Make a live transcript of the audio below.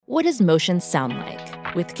What does motion sound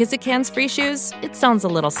like? With Kizik Hands Free Shoes, it sounds a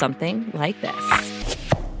little something like this.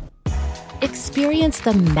 Experience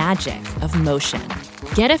the magic of motion.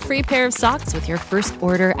 Get a free pair of socks with your first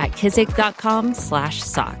order at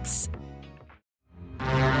kizik.com/socks.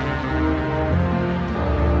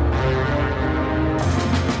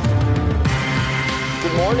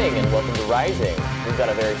 Good morning and welcome to Rising. We've got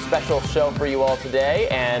a very special show for you all today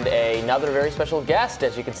and another very special guest.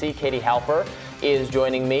 As you can see, Katie Halper is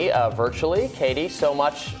joining me virtually. Katie,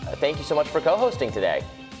 thank you so much for co-hosting today.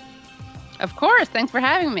 Of course. Thanks for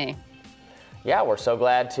having me. Yeah, we're so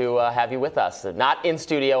glad to have you with us. Not in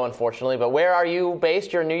studio, unfortunately, but where are you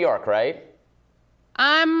based? You're in New York, right?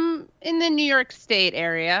 I'm in the New York State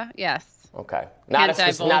area, yes. Okay. Not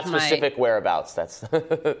specific whereabouts. That's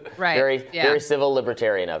right. Very civil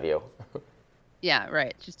libertarian of you. Yeah,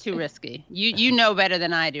 right. Just too risky. You know better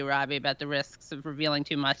than I do, Robbie, about the risks of revealing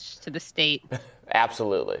too much to the state.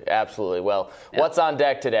 Absolutely. Well, What's on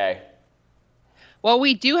deck today? Well,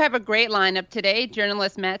 we do have a great lineup today.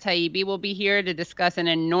 Journalist Matt Taibbi will be here to discuss an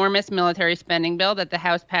enormous military spending bill that the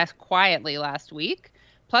House passed quietly last week.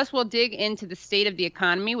 Plus, we'll dig into the state of the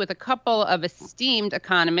economy with a couple of esteemed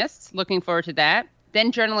economists. Looking forward to that.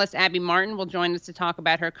 Then journalist Abby Martin will join us to talk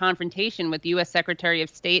about her confrontation with U.S. Secretary of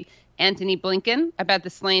State Antony Blinken about the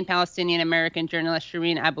slain Palestinian-American journalist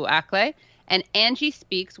Shireen Abu Akleh. And Angie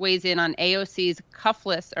Speaks weighs in on AOC's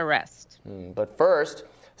cuffless arrest. But first,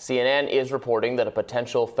 CNN is reporting that a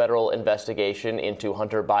potential federal investigation into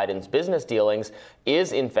Hunter Biden's business dealings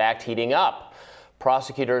is in fact heating up.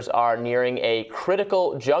 Prosecutors are nearing a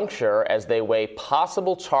critical juncture as they weigh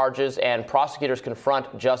possible charges and prosecutors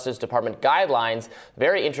confront Justice Department guidelines,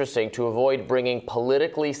 very interesting, to avoid bringing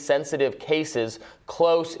politically sensitive cases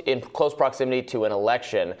in close proximity to an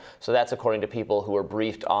election. So that's according to people who were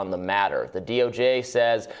briefed on the matter. The DOJ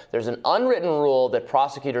says there's an unwritten rule that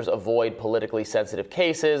prosecutors avoid politically sensitive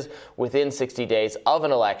cases within 60 days of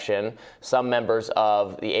an election. Some members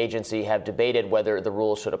of the agency have debated whether the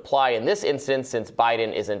rule should apply in this instance, since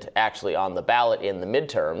Biden isn't actually on the ballot in the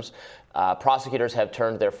midterms. Prosecutors have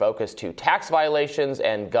turned their focus to tax violations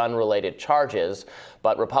and gun-related charges,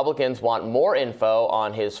 but Republicans want more info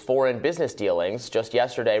on his foreign business dealings. Just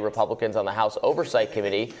yesterday, Republicans on the House Oversight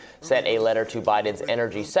Committee sent a letter to Biden's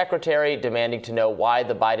energy secretary demanding to know why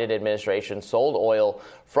the Biden administration sold oil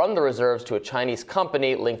from the reserves to a Chinese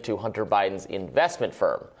company linked to Hunter Biden's investment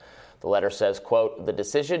firm. The letter says, quote, the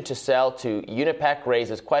decision to sell to Unipec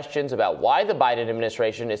raises questions about why the Biden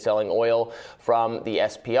administration is selling oil from the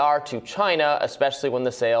SPR to China, especially when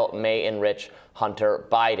the sale may enrich Hunter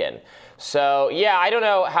Biden. So, yeah, I don't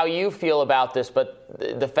know how you feel about this, but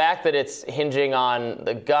the fact that it's hinging on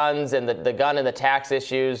the guns and the gun and the tax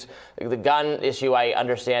issues, the gun issue I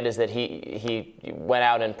understand is that he went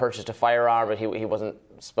out and purchased a firearm, but he wasn't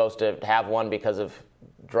supposed to have one because of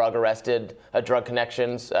drug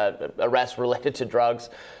connections, arrests related to drugs.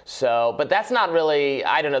 So, but that's not really,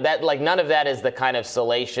 I don't know, that like none of that is the kind of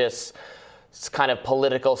salacious kind of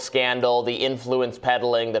political scandal, the influence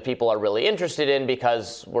peddling that people are really interested in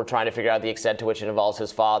because we're trying to figure out the extent to which it involves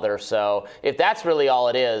his father. So if that's really all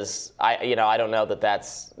it is, I don't know that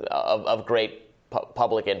that's of great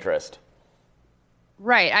public interest.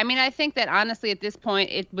 Right. I mean, I think that honestly, at this point,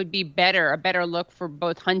 it would be a better look for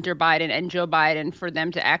both Hunter Biden and Joe Biden for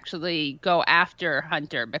them to actually go after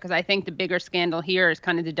Hunter, because I think the bigger scandal here is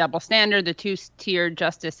kind of the double standard, the two-tier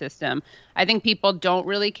justice system. I think people don't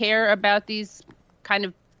really care about these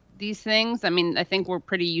things. I mean, I think we're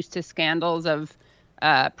pretty used to scandals of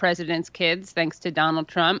presidents' kids, thanks to Donald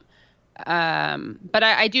Trump. But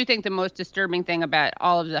I do think the most disturbing thing about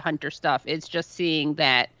all of the Hunter stuff is just seeing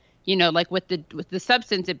that, like with the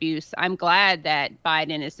substance abuse, I'm glad that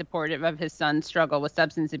Biden is supportive of his son's struggle with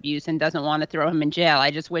substance abuse and doesn't want to throw him in jail.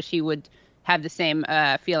 I just wish he would have the same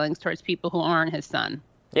feelings towards people who aren't his son.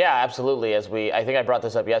 Yeah, absolutely. I think I brought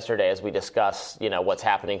this up yesterday as we discussed, what's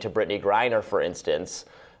happening to Brittany Griner, for instance.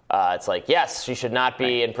 It's like, yes, she should not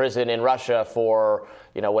be in prison in Russia for,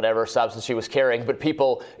 whatever substance she was carrying, but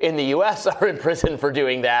people in the U.S. are in prison for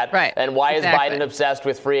doing that. Right. And why is Biden obsessed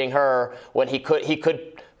with freeing her when he could?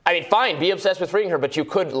 I mean, fine, be obsessed with freeing her, but you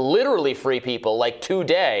could literally free people like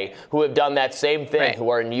today who have done that same thing, right, who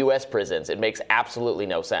are in U.S. prisons. It makes absolutely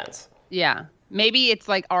no sense. Yeah. Maybe it's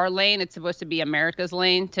like our lane. It's supposed to be America's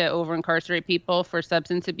lane to over-incarcerate people for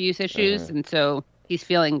substance abuse issues. Mm-hmm. And so he's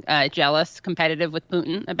feeling jealous, competitive with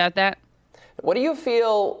Putin about that. What do you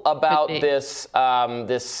feel about this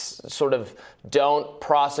sort of don't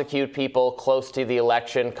prosecute people close to the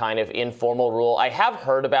election kind of informal rule? I have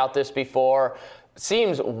heard about this before.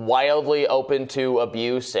 seems wildly open to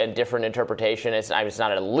abuse and different interpretation. It's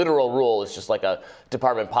not a literal rule. It's just like a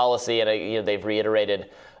department policy, and they've reiterated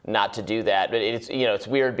not to do that. But it's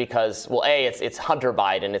weird because, well, it's Hunter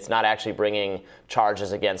Biden. It's not actually bringing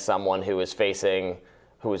charges against someone who is an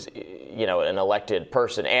elected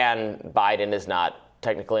person, and Biden is not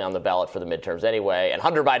technically on the ballot for the midterms anyway, and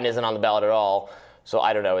Hunter Biden isn't on the ballot at all. So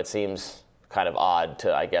I don't know. It seems kind of odd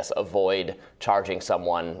to, I guess, avoid charging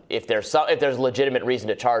someone if there's legitimate reason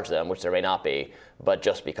to charge them, which there may not be, but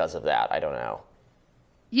just because of that, I don't know.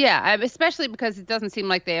 Yeah, especially because it doesn't seem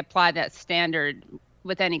like they apply that standard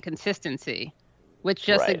with any consistency, which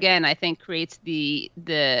just again I think creates the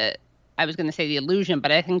I was going to say the illusion,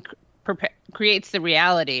 but I think creates the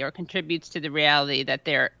reality or contributes to the reality that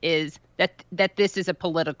there is that this is a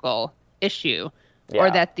political issue. Yeah.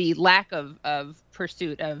 Or that the lack of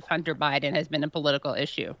pursuit of Hunter Biden has been a political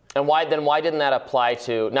issue. And why didn't that apply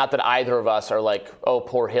to, not that either of us are like, oh,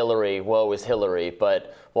 poor Hillary, woe is Hillary,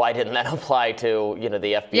 but why didn't that apply to, the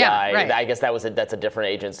FBI? Yeah, right. I guess that's a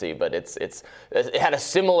different agency, but it had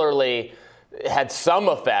some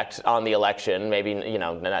effect on the election. Maybe,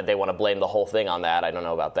 they want to blame the whole thing on that. I don't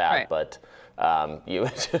know about that, right. But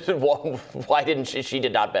why didn't she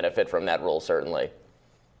did not benefit from that rule, certainly.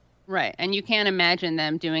 Right, and you can't imagine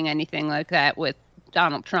them doing anything like that with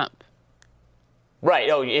Donald Trump. Right.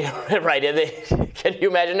 Oh, yeah, right. Can you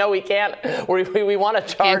imagine? No, we can't. We want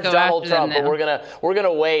to charge Donald Trump, but we're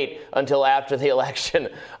gonna wait until after the election.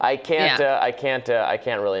 I can't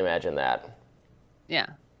really imagine that. Yeah.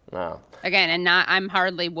 No. Again, and I'm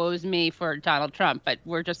hardly woes me for Donald Trump, but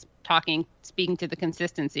we're just speaking to the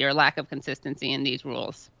consistency or lack of consistency in these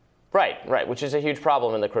rules. Right, which is a huge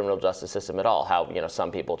problem in the criminal justice system at all. How, some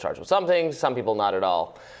people charge with some things, some people not at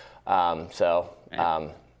all.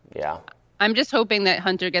 Yeah. I'm just hoping that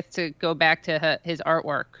Hunter gets to go back to his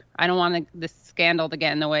artwork. I don't want this scandal to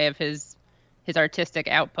get in the way of his artistic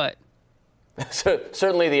output. So,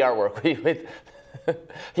 certainly the artwork.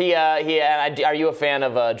 Are you a fan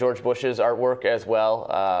of George Bush's artwork as well?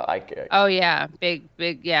 Oh yeah, big,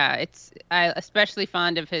 yeah. I especially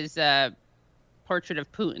fond of his portrait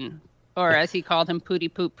of Putin, or as he called him, Pooty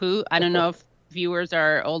Poot Poo. I don't know if viewers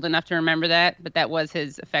are old enough to remember that, but that was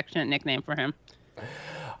his affectionate nickname for him.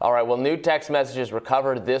 All right, well, new text messages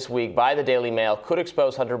recovered this week by the Daily Mail could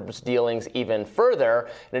expose Hunter's dealings even further.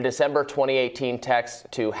 In a December 2018 text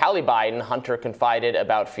to Hallie Biden, Hunter confided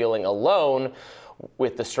about feeling alone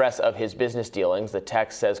with the stress of his business dealings. The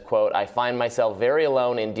text says, quote, "I find myself very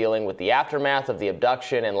alone in dealing with the aftermath of the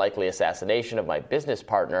abduction and likely assassination of my business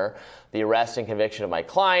partner, the arrest and conviction of my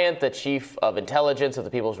client, the chief of intelligence of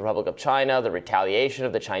the People's Republic of China, the retaliation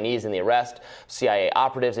of the Chinese in the arrest of CIA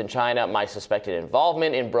operatives in China, my suspected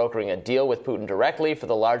involvement in brokering a deal with Putin directly for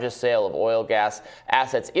the largest sale of oil gas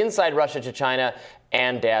assets inside Russia to China,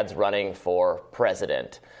 and Dad's running for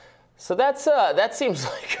president." So that seems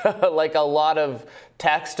like a lot of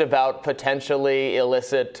text about potentially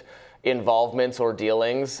illicit involvements or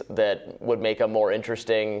dealings that would make a more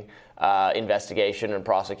interesting investigation and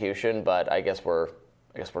prosecution. But I guess we're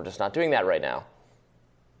just not doing that right now.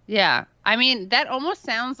 Yeah, I mean, that almost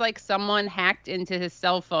sounds like someone hacked into his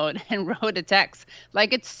cell phone and wrote a text.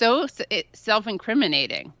 Like, it's so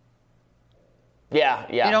self-incriminating. Yeah.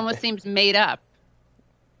 It almost seems made up.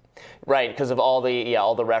 Right, because of all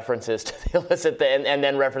the references to the illicit thing, and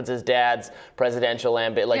then references Dad's presidential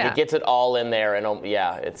ambition. It gets it all in there, and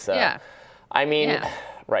it's. I mean,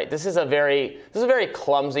 right. This is a very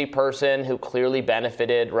clumsy person who clearly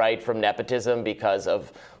benefited, right, from nepotism because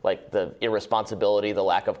of the irresponsibility, the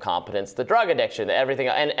lack of competence, the drug addiction, everything.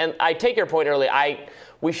 And I take your point earlier.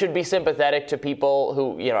 We should be sympathetic to people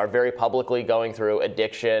who are very publicly going through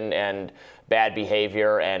addiction and bad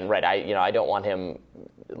behavior. And right, I don't want him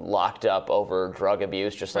locked up over drug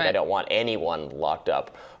abuse, just like I don't want anyone locked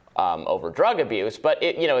up over drug abuse. But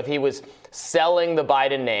if he was selling the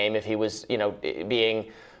Biden name, if he was being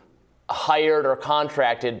hired or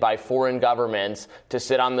contracted by foreign governments to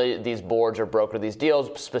sit on these boards or broker these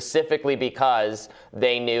deals specifically because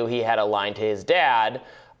they knew he had a line to his dad,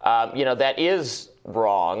 that is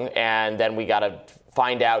wrong. And then we got to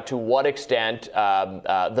find out to what extent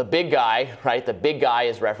the big guy, right? The big guy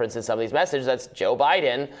is referenced in some of these messages. That's Joe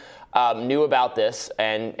Biden, knew about this,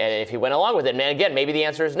 and if he went along with it. And again, maybe the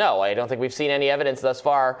answer is no. I don't think we've seen any evidence thus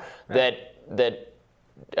far that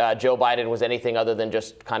Joe Biden was anything other than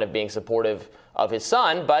just kind of being supportive of his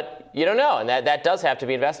son. But you don't know, and that does have to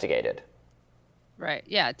be investigated. Right.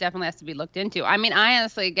 Yeah, it definitely has to be looked into. I mean, I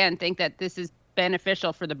honestly, again, think that this is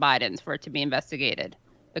beneficial for the Bidens for it to be investigated,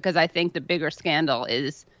 because I think the bigger scandal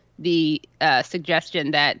is the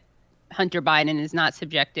suggestion that Hunter Biden is not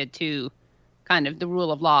subjected to kind of the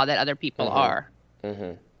rule of law that other people are.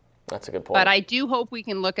 Mm-hmm. That's a good point. But I do hope we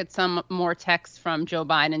can look at some more texts from Joe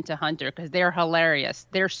Biden to Hunter, because they're hilarious.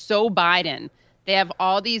 They're so Biden. They have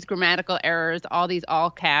all these grammatical errors, all these all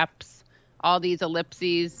caps, all these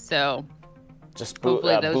ellipses. So just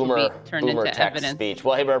hopefully those will be turned boomer into text evidence. speech.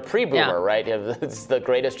 Well, hey, we're pre-boomer, right? It's the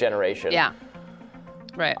greatest generation. Yeah.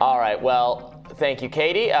 Right. All right. Well, thank you,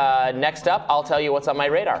 Katie. Next up, I'll tell you what's on my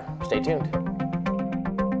radar. Stay tuned.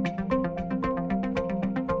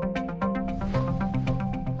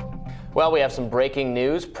 Well, we have some breaking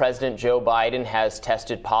news. President Joe Biden has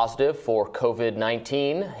tested positive for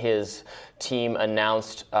COVID-19. His team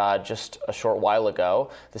announced just a short while ago.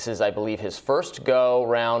 This is, I believe, his first go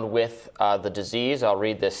round with the disease. I'll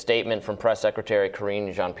read this statement from Press Secretary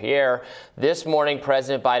Karine Jean-Pierre. This morning,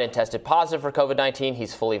 President Biden tested positive for COVID-19.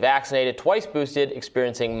 He's fully vaccinated, twice boosted,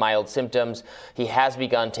 experiencing mild symptoms. He has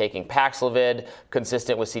begun taking Paxlovid,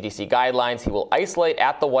 consistent with CDC guidelines. He will isolate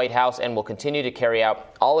at the White House and will continue to carry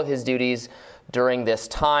out all of his duties during this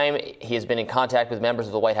time. He has been in contact with members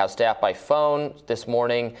of the White House staff by phone this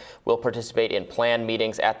morning, will participate in planned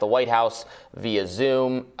meetings at the White House via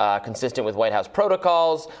Zoom, consistent with White House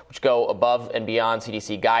protocols, which go above and beyond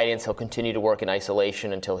CDC guidance. He'll continue to work in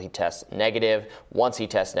isolation until he tests negative. Once he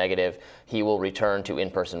tests negative, he will return to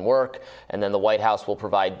in-person work, and then the White House will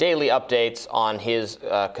provide daily updates on his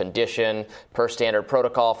condition. Per standard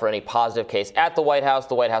protocol, for any positive case at the White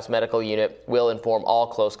House medical unit will inform all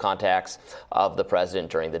close contacts of the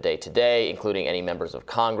president during the day today, including any members of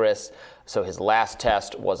Congress. So his last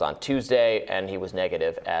test was on Tuesday, and he was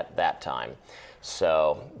negative at that time.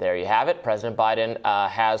 So there you have it. President Biden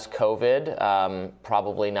has COVID.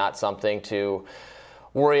 Probably not something to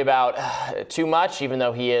worry about too much, even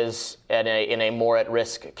though he is in a more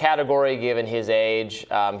at-risk category given his age.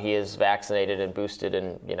 He is vaccinated and boosted,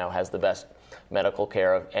 and has the best medical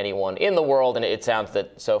care of anyone in the world. And it sounds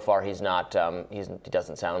that so far he's not. He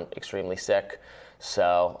doesn't sound extremely sick.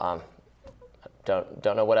 So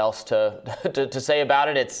don't know what else to say about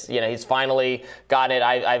it. It's he's finally gotten it.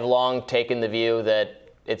 I've long taken the view that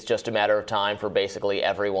it's just a matter of time for basically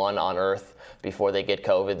everyone on Earth before they get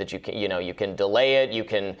COVID, that you can delay it. You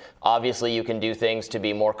can do things to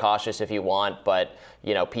be more cautious if you want, but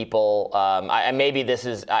people, maybe this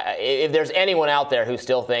is, if there's anyone out there who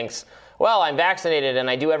still thinks, well, I'm vaccinated and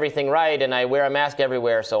I do everything right and I wear a mask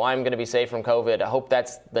everywhere, so I'm going to be safe from COVID. I hope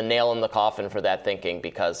that's the nail in the coffin for that thinking,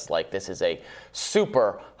 because this is a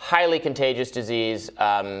super highly contagious disease.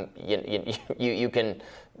 You can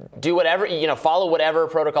do whatever, follow whatever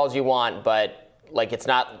protocols you want, but it's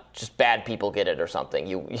not just bad people get it or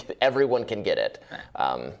something. Everyone can get it.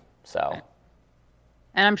 So.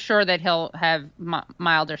 And I'm sure that he'll have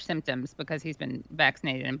milder symptoms because he's been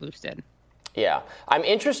vaccinated and boosted. Yeah. I'm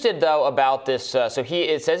interested, though, about this.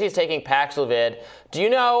 It says he's taking Paxlovid. Do you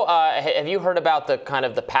know, have you heard about the kind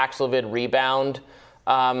of the Paxlovid rebound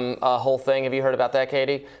whole thing? Have you heard about that,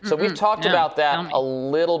 Katie? So we've talked about that a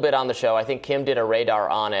little bit on the show. I think Kim did a radar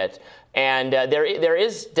on it. And there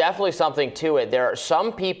is definitely something to it. There are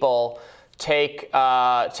some people take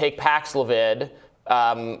Paxlovid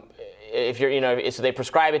if you're so they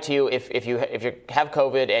prescribe it to you if you have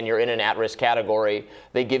COVID and you're in an at-risk category.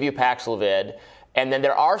 They give you Paxlovid, and then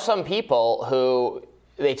there are some people who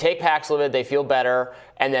they take Paxlovid, they feel better,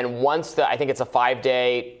 and then once I think it's a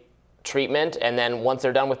 5-day treatment, and then once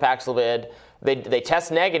they're done with Paxlovid, they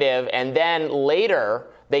test negative, and then later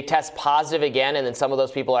they test positive again, and then some of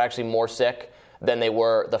those people are actually more sick than they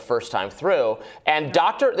were the first time through. And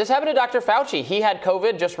this happened to Dr. Fauci. He had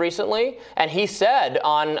COVID just recently, and he said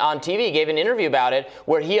on TV, gave an interview about it,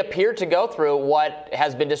 where he appeared to go through what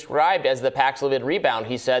has been described as the Paxlovid rebound.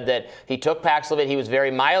 He said that he took Paxlovid, he was very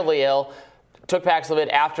mildly ill, took Paxlovid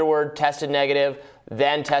afterward, tested negative,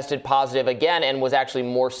 then tested positive again, and was actually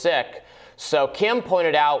more sick. So Kim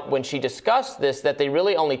pointed out when she discussed this that they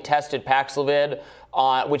really only tested Paxlovid,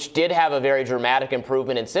 which did have a very dramatic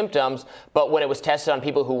improvement in symptoms, but when it was tested on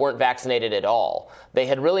people who weren't vaccinated at all. They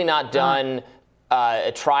had really not done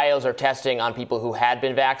trials or testing on people who had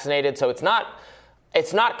been vaccinated, so it's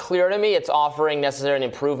not clear to me it's offering necessarily an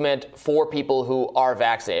improvement for people who are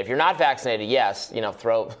vaccinated. If you're not vaccinated, yes,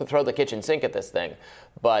 throw the kitchen sink at this thing.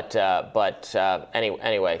 But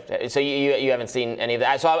anyway, so you haven't seen any of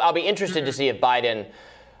that. So I'll be interested to see if Biden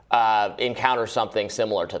encounters something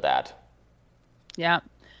similar to that. Yeah.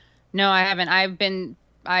 No, I haven't. I've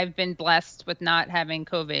been blessed with not having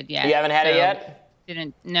COVID yet. You haven't had it yet?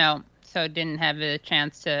 Didn't have a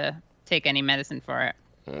chance to take any medicine for it.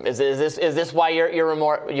 Is this why you're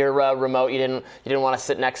remote? You didn't want to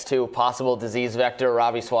sit next to possible disease vector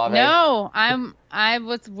Ravi Suave? No, I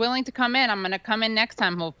was willing to come in. I'm going to come in next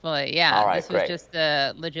time, hopefully. Yeah. All right, this was just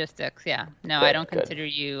the logistics. Yeah. No, good, I don't consider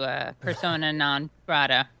you persona non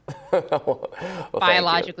grata, well,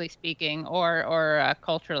 biologically speaking, or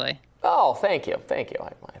culturally. Oh, thank you. I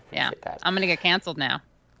appreciate that. I'm going to get canceled now.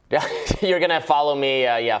 Yeah, you're going to follow me.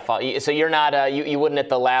 So you're not. You wouldn't at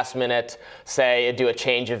the last minute do a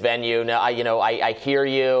change of venue. No, I hear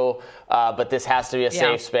you, but this has to be a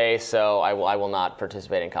safe space. So I will not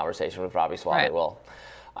participate in conversation with Ravi Suave. Right. Well,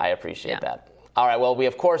 I appreciate that. All right. Well, we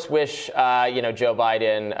of course wish Joe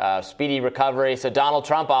Biden speedy recovery. So Donald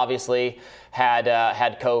Trump obviously had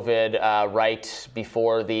COVID right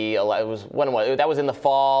before that was in the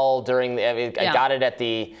fall during I got it at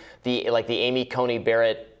the Amy Coney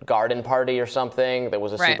Barrett garden party or something. There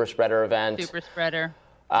was a super spreader event. Super spreader.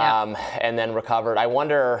 And then recovered. I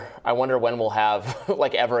wonder when we'll have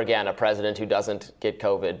ever again a president who doesn't get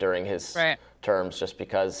COVID during his terms, just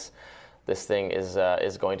because this thing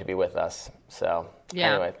is going to be with us. So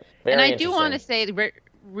anyway, and I do want to say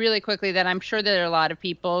really quickly that I'm sure there are a lot of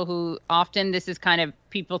people who often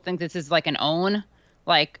people think this is like an own,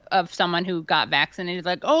 of someone who got vaccinated,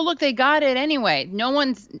 oh, look, they got it anyway. No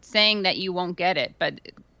one's saying that you won't get it, but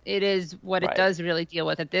it is what it does really deal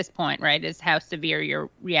with at this point, right, is how severe your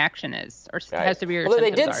reaction is, or how severe your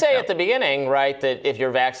symptoms are. They did say at the beginning, right, that if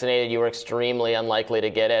you're vaccinated, you were extremely unlikely to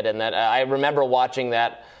get it, and that I remember watching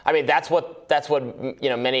that. I mean, that's what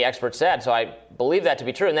many experts said, so I believe that to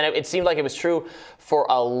be true. And then it seemed like it was true for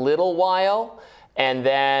a little while. And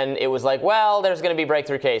then it was there's going to be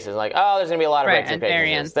breakthrough cases. There's going to be a lot of breakthrough cases.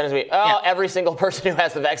 Variants. Then it's going to be, every single person who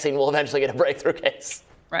has the vaccine will eventually get a breakthrough case.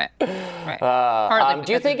 Right.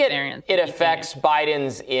 Do you think it affects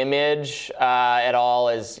Biden's image at all?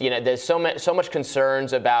 As there's so much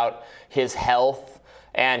concerns about his health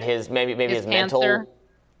and his his mental.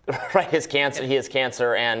 Right, his cancer. He has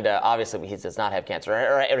cancer, and obviously he does not have cancer.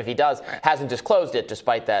 Or if he does, hasn't disclosed it,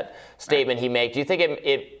 despite that statement he made. Do you think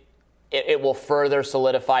it will further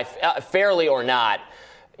solidify, fairly or not,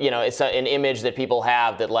 it's an image that people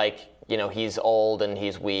have that he's old and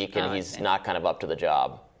he's weak and he's not kind of up to the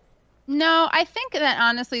job? No, I think that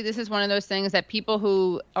honestly, this is one of those things that people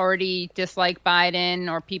who already dislike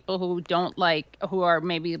Biden, or people who don't who are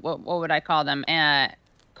maybe, what would I call them?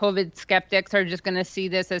 COVID skeptics, are just going to see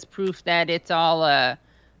this as proof that it's all a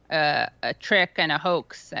trick and a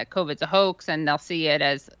hoax, that COVID's a hoax, and they'll see it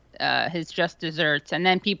as his just desserts. And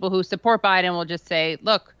then people who support Biden will just say,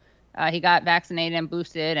 look, he got vaccinated and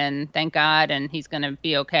boosted, and thank God, and he's going to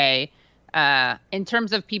be okay. In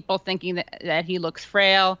terms of people thinking that he looks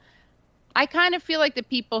frail, I kind of feel like the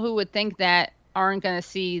people who would think that aren't going to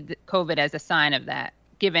see COVID as a sign of that,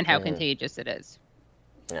 given how contagious it is.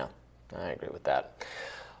 Yeah, I agree with that.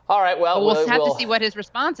 All right, well, we'll have to see what his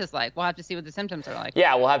response is like. We'll have to see what the symptoms are like.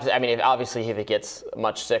 Yeah, we'll have to. I mean, obviously, if it gets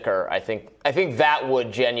much sicker, I think that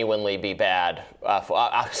would genuinely be bad.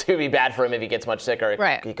 Obviously, it would be bad for him if he gets much sicker.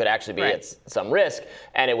 Right. He could actually be at some risk,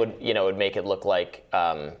 and it would make it look like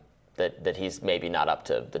that he's maybe not up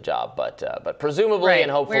to the job. But presumably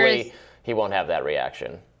and hopefully, he won't have that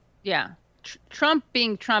reaction. Yeah, Trump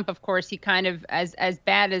being Trump, of course, he kind of as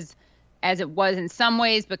bad as it was in some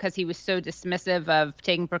ways, because he was so dismissive of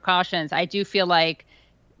taking precautions. I do feel like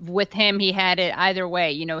with him, he had it either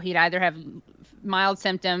way. He'd either have mild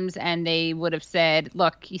symptoms and they would have said,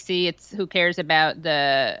 look, you see, it's who cares about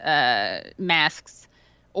the masks,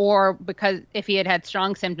 or because if he had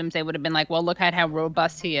strong symptoms, they would have been like, well, look at how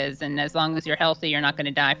robust he is, and as long as you're healthy, you're not going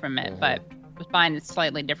to die from it. But with Biden, it's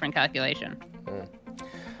slightly different calculation.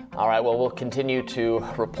 All right, well, we'll continue to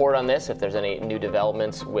report on this if there's any new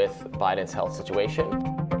developments with Biden's health situation.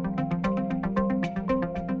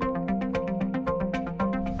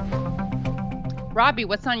 Robbie,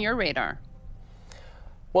 what's on your radar?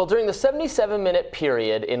 Well, during the 77-minute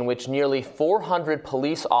period in which nearly 400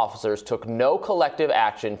 police officers took no collective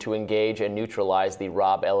action to engage and neutralize the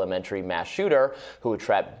Robb Elementary mass shooter, who had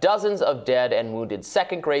trapped dozens of dead and wounded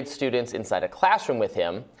second-grade students inside a classroom with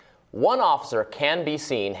him, one officer can be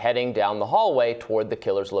seen heading down the hallway toward the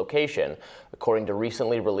killer's location, according to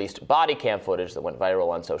recently released body cam footage that went viral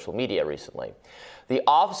on social media recently. The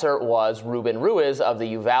officer was Ruben Ruiz of the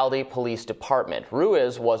Uvalde Police Department.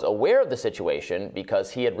 Ruiz was aware of the situation because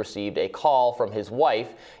he had received a call from his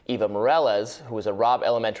wife, Eva Morales, who was a Robb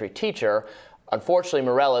Elementary teacher. Unfortunately,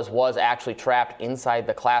 Morales was actually trapped inside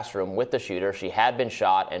the classroom with the shooter. She had been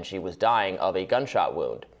shot and she was dying of a gunshot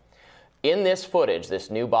wound. In this footage,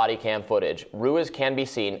 this new body cam footage, Ruiz can be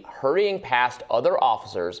seen hurrying past other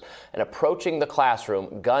officers and approaching the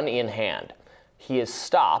classroom, gun in hand. He is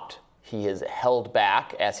stopped. He is held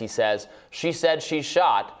back as he says, "She said she's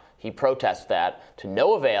shot." He protests that to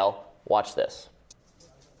no avail. Watch this.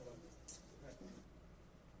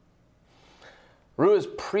 Ruiz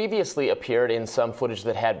previously appeared in some footage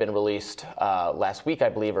that had been released last week, I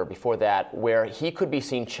believe, or before that, where he could be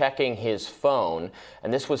seen checking his phone,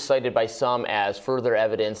 and this was cited by some as further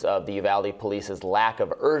evidence of the Uvalde police's lack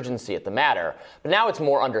of urgency at the matter. But now it's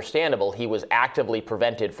more understandable. He was actively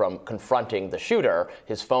prevented from confronting the shooter.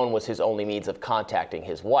 His phone was his only means of contacting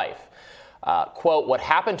his wife. Quote, "What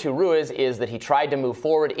happened to Ruiz is that he tried to move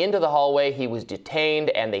forward into the hallway. He was detained,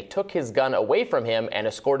 and they took his gun away from him and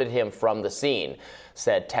escorted him from the scene,"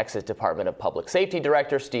 said Texas Department of Public Safety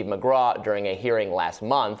Director Steve McGraw during a hearing last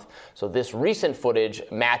month. So this recent footage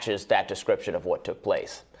matches that description of what took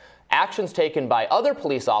place. Actions taken by other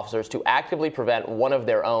police officers to actively prevent one of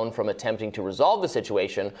their own from attempting to resolve the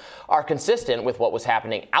situation are consistent with what was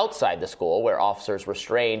happening outside the school, where officers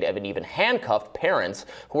restrained and even handcuffed parents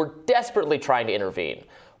who were desperately trying to intervene.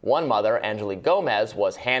 One mother, Angelique Gomez,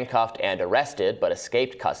 was handcuffed and arrested but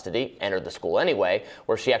escaped custody, entered the school anyway,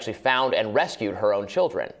 where she actually found and rescued her own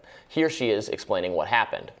children. Here she is explaining what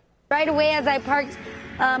happened. Right away as I parked,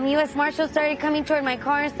 U.S. Marshals started coming toward my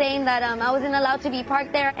car saying that I wasn't allowed to be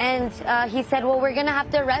parked there. And he said, "Well, we're going to have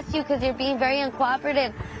to arrest you because you're being very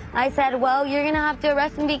uncooperative." I said, "Well, you're going to have to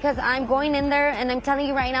arrest me because I'm going in there, and I'm telling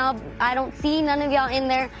you right now, I don't see none of y'all in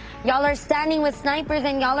there. Y'all are standing with snipers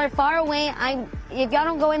and y'all are far away. If y'all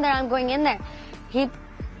don't go in there, I'm going in there." He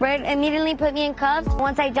immediately put me in cuffs.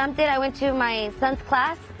 Once I jumped it, I went to my son's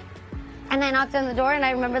class, and I knocked on the door, and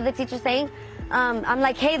I remember the teacher saying, I'm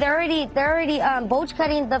like, "Hey, they're already bulge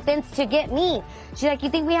cutting the fence to get me." She's like, "You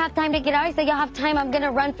think we have time to get out?" I said, "Y'all have time. I'm going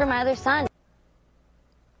to run for my other son."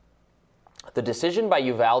 The decision by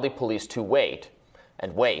Uvalde police to wait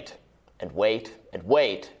and wait and wait and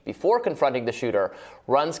wait before confronting the shooter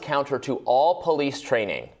runs counter to all police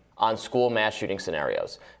training on school mass shooting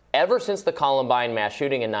scenarios. Ever since the Columbine mass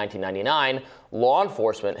shooting in 1999, law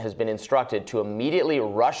enforcement has been instructed to immediately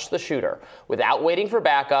rush the shooter without waiting for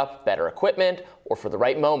backup, better equipment, or for the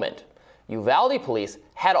right moment. Uvalde police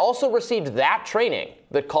had also received that training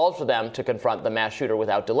that called for them to confront the mass shooter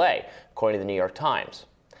without delay, according to the New York Times.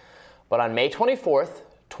 But on May 24th,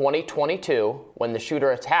 2022, when the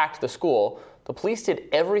shooter attacked the school, the police did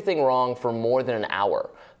everything wrong for more than an hour.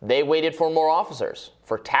 They waited for more officers,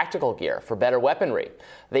 for tactical gear, for better weaponry.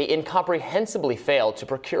 They incomprehensibly failed to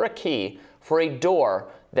procure a key for a door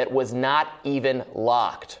that was not even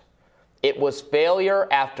locked. It was failure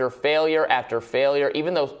after failure after failure,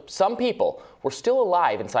 even though some people were still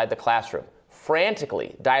alive inside the classroom,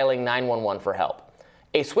 frantically dialing 911 for help.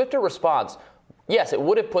 A swifter response, yes, it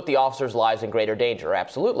would have put the officers' lives in greater danger,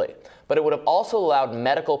 absolutely, but it would have also allowed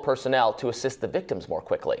medical personnel to assist the victims more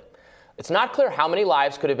quickly. It's not clear how many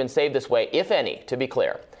lives could have been saved this way, if any, to be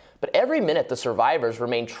clear. But every minute the survivors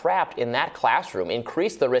remain trapped in that classroom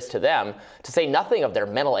increased the risk to them, to say nothing of their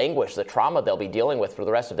mental anguish, the trauma they'll be dealing with for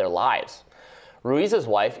the rest of their lives. Ruiz's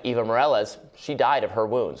wife, Eva Morales, she died of her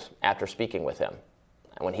wounds after speaking with him,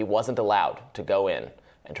 and when he wasn't allowed to go in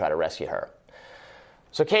and try to rescue her.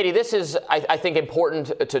 So, Katie, this is, I think,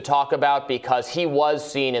 important to talk about because he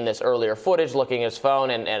was seen in this earlier footage looking at his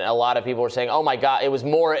phone, and a lot of people were saying, oh, my God, it was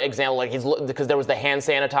more example, like because there was the hand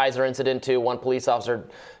sanitizer incident, too. One police officer,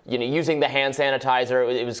 using the hand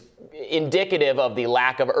sanitizer. It was indicative of the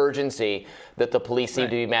lack of urgency that the police seemed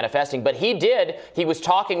to be manifesting. But he was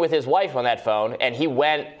talking with his wife on that phone, and he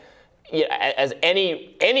went, as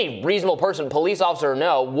any reasonable person, police officer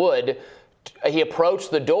would. He approached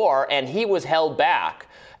the door and he was held back.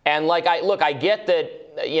 And I get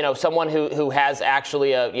that, someone who has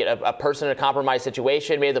actually a person in a compromised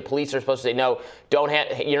situation, maybe the police are supposed to say, no,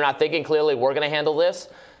 you're not thinking clearly, we're going to handle this.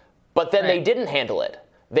 But then they didn't handle it.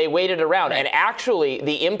 They waited around. Right. And actually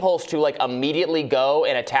the impulse to immediately go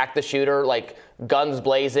and attack the shooter, guns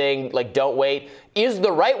blazing, don't wait, is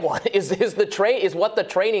the right one, is what the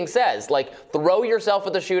training says. Throw yourself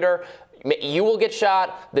at the shooter. You will get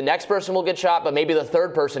shot, the next person will get shot, but maybe the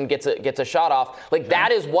third person gets a shot off.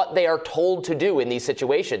 That is what they are told to do in these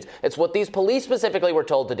situations. It's what these police specifically were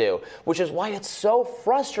told to do, which is why it's so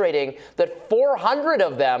frustrating that 400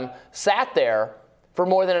 of them sat there for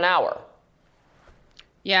more than an hour.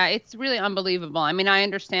 Yeah, it's really unbelievable. I mean, I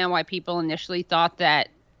understand why people initially thought that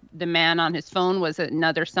the man on his phone was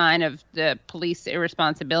another sign of the police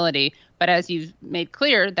irresponsibility. But as you've made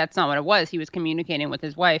clear, that's not what it was. He was communicating with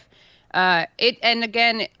his wife. And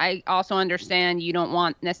again, I also understand you don't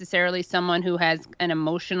want necessarily someone who has an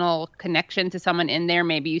emotional connection to someone in there.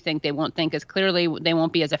 Maybe you think they won't think as clearly, they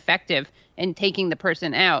won't be as effective in taking the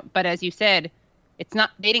person out. But as you said,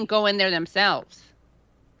 they didn't go in there themselves.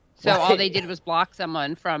 So all they did was block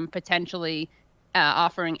someone from potentially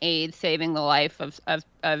offering aid, saving the life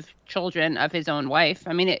of children of his own wife.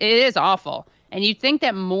 I mean, it is awful. And you'd think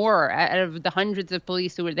that more out of the hundreds of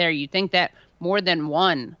police who were there, you'd think that more than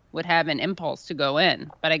one would have an impulse to go in.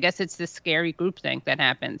 But I guess it's this scary groupthink that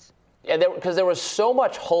happens. Yeah, because there was so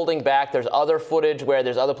much holding back. There's other footage where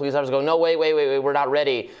there's other police officers going, no, wait, we're not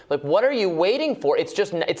ready. Like, what are you waiting for?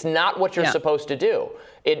 It's not what you're supposed to do.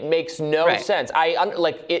 It makes no sense.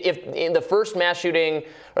 If in the first mass shooting,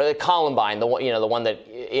 or the Columbine, the one that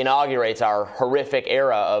inaugurates our horrific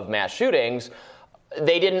era of mass shootings,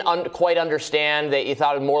 they didn't quite understand. They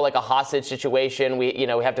thought it more like a hostage situation. We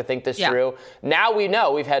have to think this through. Now we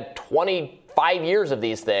know. We've had 25 years of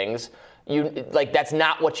these things. That's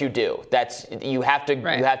not what you do. You have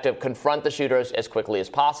to confront the shooters as quickly as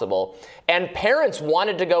possible. And parents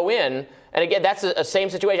wanted to go in. And again, that's the same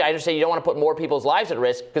situation. I understand you don't want to put more people's lives at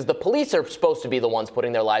risk because the police are supposed to be the ones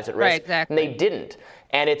putting their lives at risk. Right, exactly. And they didn't.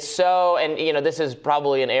 And it's so, and this is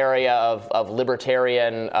probably an area of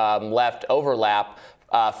libertarian left overlap,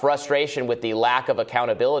 frustration with the lack of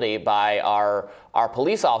accountability by our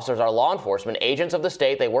police officers, our law enforcement, agents of the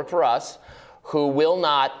state. They work for us, who will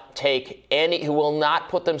not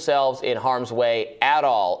put themselves in harm's way at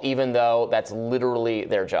all, even though that's literally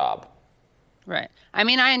their job. Right. I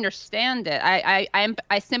mean, I understand it.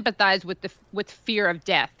 I sympathize with fear of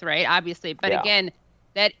death, right? Obviously, but again,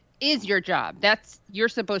 that is your job. You're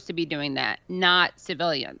supposed to be doing that, not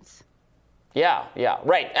civilians. Yeah,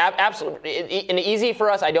 right. Absolutely. And easy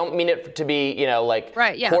for us. I don't mean it to be,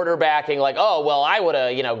 quarterbacking, like, oh, well, I would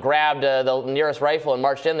have, grabbed the nearest rifle and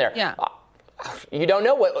marched in there. Yeah. You don't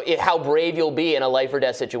know how brave you'll be in a life or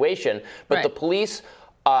death situation, but the police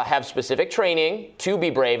have specific training to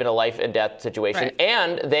be brave in a life and death situation,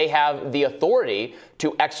 and they have the authority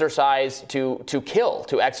to exercise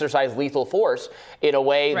lethal force in a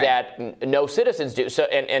way that no citizens do. So,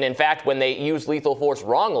 and in fact, when they use lethal force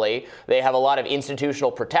wrongly, they have a lot of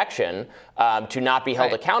institutional protection to not be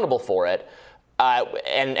held accountable for it.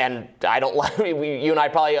 And I don't like, you and I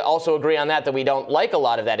probably also agree on that we don't like a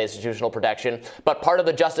lot of that institutional protection. But part of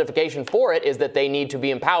the justification for it is that they need to be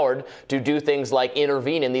empowered to do things like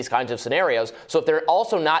intervene in these kinds of scenarios. So if they're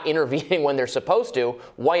also not intervening when they're supposed to,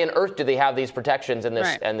 why on earth do they have these protections and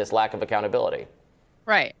this lack of accountability?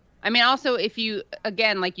 Right. I mean, also, if you,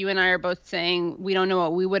 again, like you and I are both saying, we don't know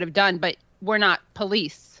what we would have done, but we're not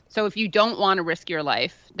police. So if you don't want to risk your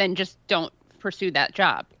life, then just don't pursue that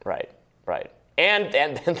job. Right. And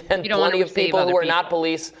plenty of people who are not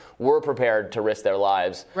police were prepared to risk their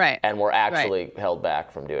lives and were actually held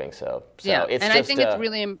back from doing so. So it's and I think it's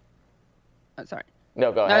really sorry.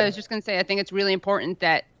 No, go ahead. I was just going to say, I think it's really important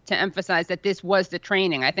to emphasize that this was the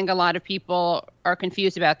training. I think a lot of people are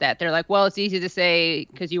confused about that. They're like, well, it's easy to say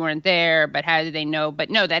because you weren't there, but how did they know? But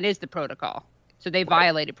no, that is the protocol. So they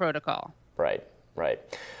violated protocol. Right.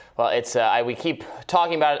 Well, it's we keep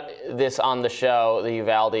talking about this on the show, the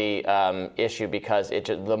Uvalde issue, because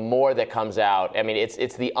the more that comes out, I mean,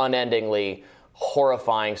 it's the unendingly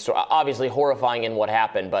horrifying story. Obviously horrifying in what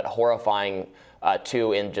happened, but horrifying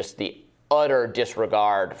too in just the utter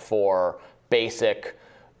disregard for basic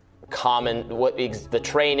common the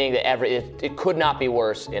training, it could not be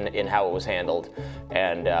worse in how it was handled,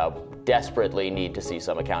 and desperately need to see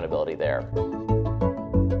some accountability there.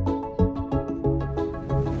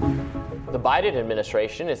 The Biden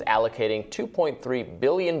administration is allocating $2.3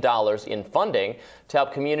 billion in funding to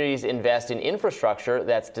help communities invest in infrastructure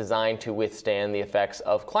that's designed to withstand the effects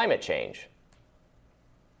of climate change.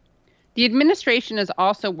 The administration is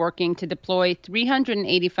also working to deploy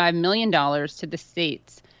 $385 million to the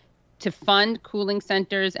states to fund cooling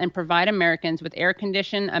centers and provide Americans with air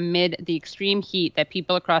conditioning amid the extreme heat that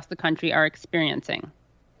people across the country are experiencing.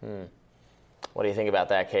 What do you think about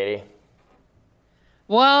that, Katie?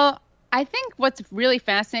 Well, I think what's really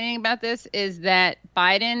fascinating about this is that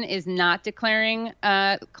Biden is not declaring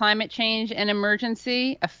climate change an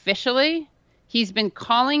emergency officially. He's been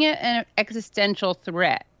calling it an existential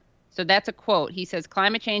threat. So that's a quote. He says,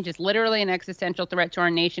 climate change is literally an existential threat to our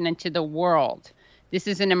nation and to the world. This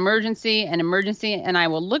is an emergency, and I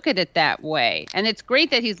will look at it that way. And it's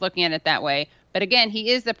great that he's looking at it that way. But again,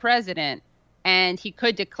 he is the president. And he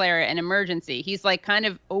could declare it an emergency. He's like kind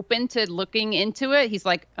of open to looking into it. He's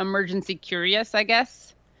like emergency curious, I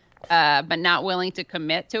guess, but not willing to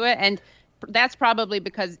commit to it. And that's probably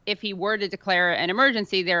because if he were to declare an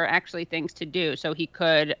emergency, there are actually things to do. So he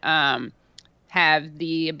could have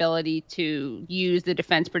the ability to use the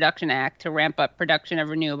Defense Production Act to ramp up production of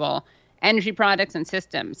renewable energy products and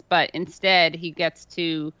systems. But instead, he gets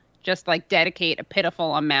to just like dedicate a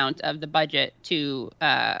pitiful amount of the budget to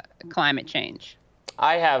climate change.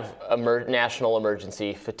 I have national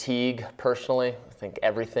emergency fatigue, personally. I think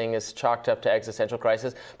everything is chalked up to existential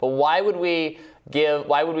crisis. But why would we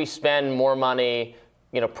spend more money,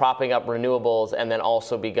 propping up renewables and then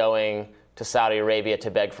also be going to Saudi Arabia to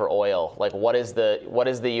beg for oil? Like, what is the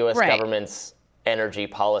U.S. government's energy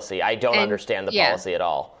policy? I don't understand the policy at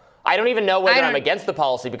all. I don't even know whether I'm against the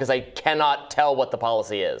policy because I cannot tell what the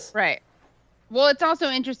policy is. Right. Well, it's also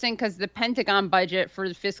interesting because the Pentagon budget for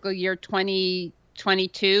the fiscal year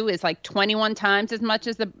 2022 is like 21 times as much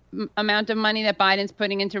as the amount of money that Biden's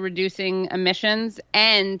putting into reducing emissions.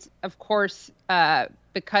 And of course,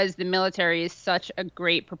 because the military is such a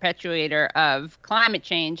great perpetuator of climate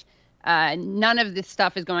change, none of this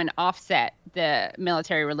stuff is going to offset the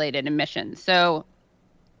military-related emissions. So,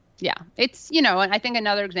 yeah, it's, and I think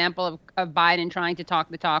another example of Biden trying to talk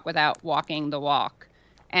the talk without walking the walk.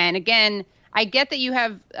 And again, I get that you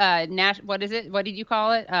have, what is it? What did you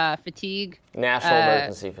call it? Fatigue? National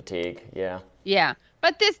emergency fatigue, yeah. Yeah.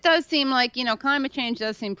 But this does seem like, climate change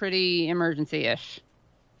does seem pretty emergency-ish.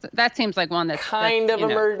 So that seems like one that's kind of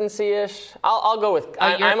emergency-ish. I'll go with.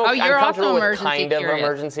 I'm comfortable with kind of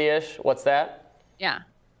emergency-ish. What's that? Yeah,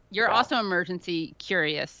 you're also emergency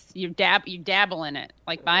curious. You dabble in it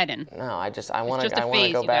like Biden. No, I want to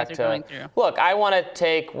go back to. Look, I want to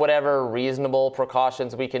take whatever reasonable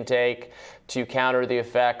precautions we can take to counter the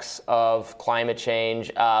effects of climate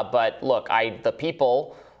change. But look, the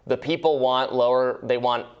people want lower. They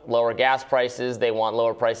want lower gas prices. They want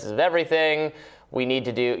lower prices of everything. We need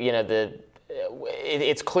to do,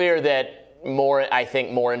 it's clear that more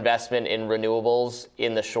investment in renewables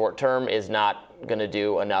in the short term is not going to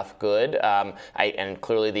do enough good. And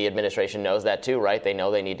clearly the administration knows that too, right? They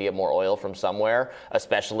know they need to get more oil from somewhere,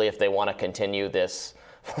 especially if they want to continue this.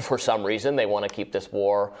 For some reason, they want to keep this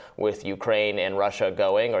war with Ukraine and Russia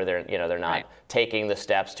going, or they're not taking the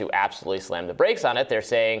steps to absolutely slam the brakes on it. They're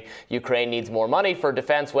saying Ukraine needs more money for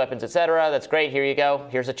defense, weapons, etc. That's great. Here you go.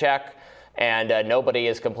 Here's a check. And nobody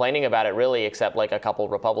is complaining about it, really, except like a couple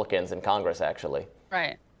Republicans in Congress, actually.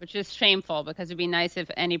 Right, which is shameful because it'd be nice if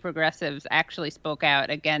any progressives actually spoke out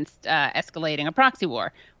against escalating a proxy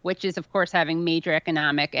war, which is, of course, having major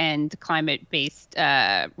economic and climate-based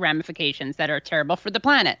ramifications that are terrible for the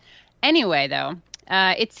planet. Anyway, though,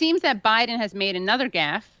 it seems that Biden has made another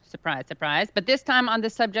gaffe, surprise, surprise, but this time on the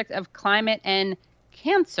subject of climate and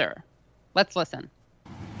cancer. Let's listen.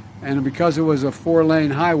 And because it was a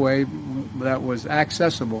 4-lane highway that was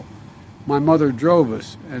accessible, my mother drove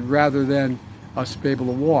us, and rather than us be able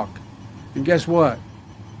to walk. And guess what?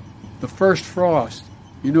 The first frost,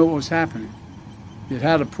 you know what was happening? You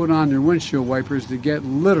had to put on your windshield wipers to get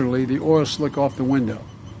literally the oil slick off the window.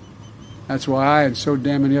 That's why I and so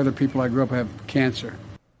damn many other people I grew up have cancer.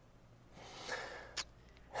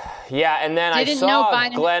 Yeah, and then I saw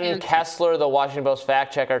Glenn Kessler, the Washington Post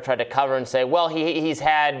fact checker, tried to cover and say, well, he's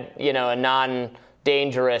had, a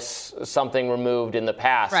non-dangerous something removed in the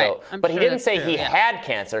past. Right. So, but he didn't say he had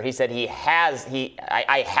cancer. He said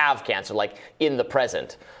I have cancer, like in the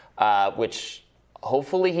present, which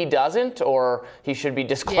hopefully he doesn't, or he should be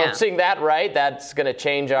disclosing that, right? That's going to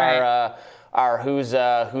change our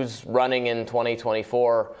who's running in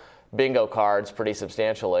 2024 bingo cards pretty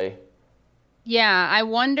substantially. Yeah, I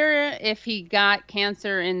wonder if he got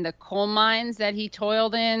cancer in the coal mines that he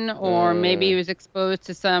toiled in, or maybe he was exposed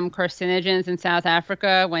to some carcinogens in South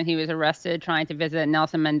Africa when he was arrested trying to visit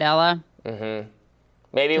Nelson Mandela. Mm-hmm.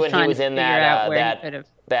 Maybe when he was in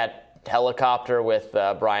that helicopter with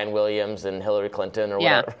Brian Williams and Hillary Clinton or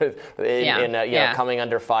whatever, coming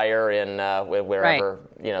under fire in wherever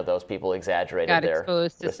those people exaggerated their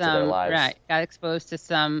lives. Right, got exposed to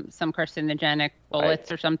some carcinogenic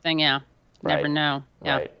bullets or something. Yeah. Never know.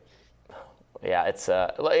 Yeah. Right. Yeah, it's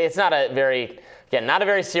not a very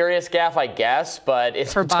serious gaffe, I guess, but it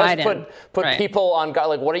for does Biden. put people on guard.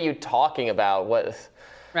 Like, what are you talking about? What?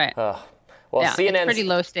 Right. Well, CNN's it's pretty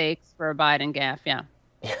low stakes for a Biden gaffe. Yeah.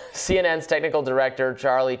 CNN's technical director,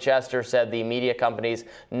 Charlie Chester, said the media company's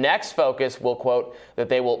next focus will, quote, that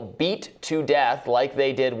they will beat to death like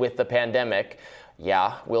they did with the pandemic,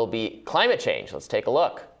 will be climate change. Let's take a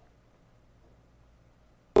look.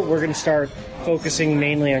 We're going to start focusing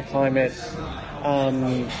mainly on climate,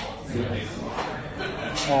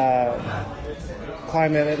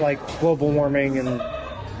 climate like global warming, and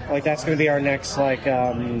like that's going to be our next what's the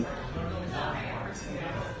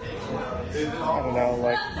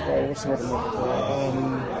word I'm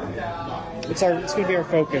looking for? it's going to be our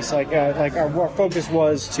focus. Our focus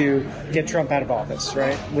was to get Trump out of office,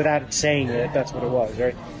 right? Without saying it, that's what it was,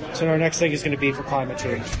 right? So our next thing is going to be for climate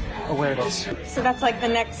change awareness. So that's like the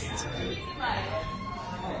next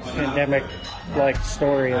pandemic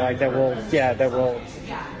story that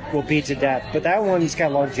will beat to death. But that one's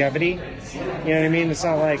got longevity. You know what I mean? It's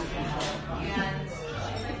not like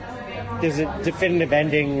there's a definitive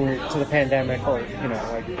ending to the pandemic, or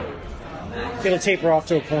it'll taper off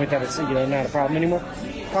to a point that it's not a problem anymore.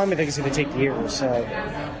 I think it's going to take years, so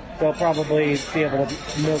they'll probably be able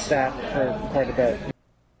to milk that for quite a bit.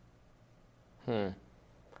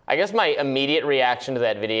 I guess my immediate reaction to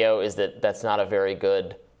that video is that that's not a very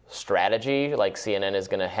good strategy. Like, CNN is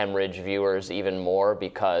going to hemorrhage viewers even more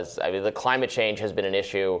because the climate change has been an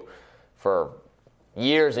issue for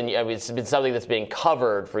years, and it's been something that's been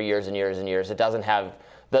covered for years and years and years. It doesn't have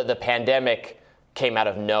the pandemic came out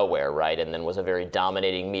of nowhere, right, and then was a very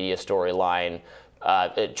dominating media storyline.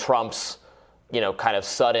 Trump's kind of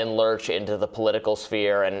sudden lurch into the political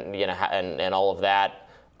sphere and all of that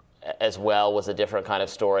as well was a different kind of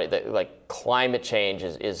story. Climate change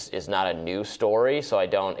is not a new story, so I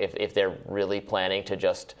don't, if they're really planning to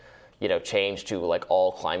just change to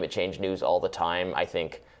all climate change news all the time, I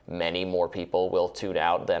think many more people will tune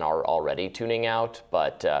out than are already tuning out.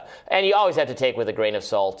 But and you always have to take with a grain of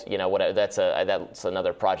salt. That's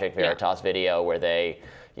another Project Veritas video where they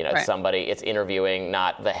Right. it's interviewing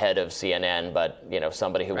not the head of CNN, but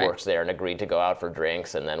somebody who works there and agreed to go out for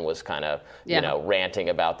drinks, and then was kind of ranting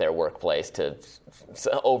about their workplace to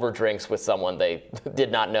over drinks with someone they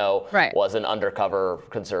did not know was an undercover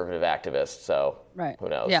conservative activist. So who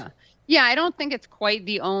knows? Yeah, I don't think it's quite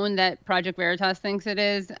the own that Project Veritas thinks it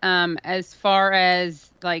is. As far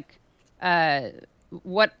as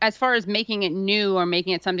as far as making it new or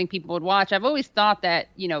making it something people would watch, I've always thought that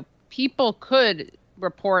people could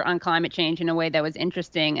report on climate change in a way that was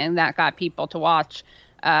interesting and that got people to watch.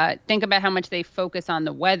 Think about how much they focus on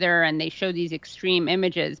the weather and they show these extreme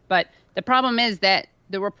images. But the problem is that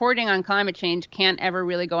the reporting on climate change can't ever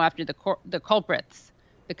really go after the culprits,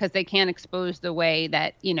 because they can't expose the way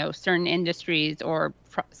that certain industries or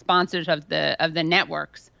sponsors of the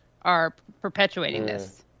networks are perpetuating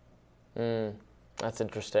this. That's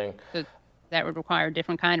interesting. So that would require a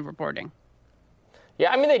different kind of reporting.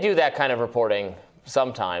 Yeah, they do that kind of reporting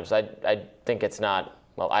sometimes. I think it's not,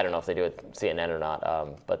 well, I don't know if they do it at CNN or not,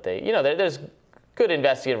 but they, there's good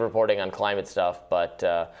investigative reporting on climate stuff, but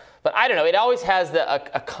I don't know. It always has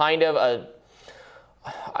a kind of a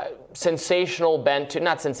sensational bent to,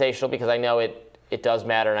 not sensational because I know it does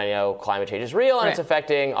matter, and I know climate change is real and it's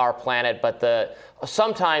affecting our planet, but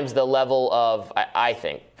sometimes the level of, I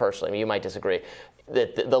think personally, you might disagree,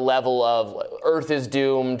 that the level of Earth is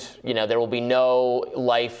doomed, there will be no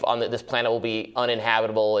life on this planet will be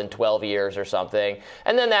uninhabitable in 12 years or something,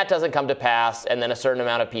 and then that doesn't come to pass, and then a certain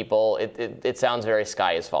amount of people, it sounds very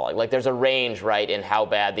sky is falling. There's a range, right, in how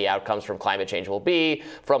bad the outcomes from climate change will be,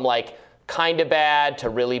 from kind of bad to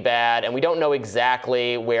really bad, and we don't know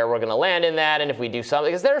exactly where we're going to land in that, and if we do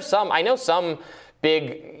something, because I know some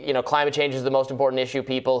big, climate change is the most important issue.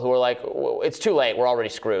 People who are like, it's too late. We're already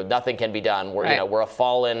screwed. Nothing can be done. We're, we're a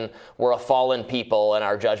fallen people, and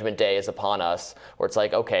our judgment day is upon us. Where it's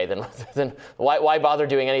like, okay, then why bother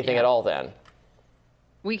doing anything at all then?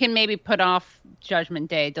 We can maybe put off Judgment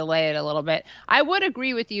Day, delay it a little bit. I would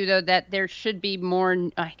agree with you, though, that there should be more,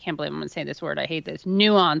 I can't believe I'm going to say this word, I hate this,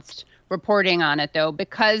 nuanced reporting on it, though,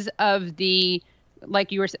 because of the,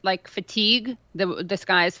 fatigue, the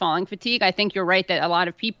sky is falling fatigue. I think you're right that a lot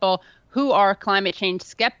of people who are climate change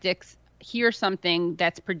skeptics hear something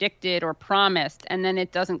that's predicted or promised, and then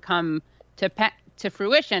it doesn't come to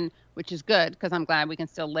fruition, which is good, because I'm glad we can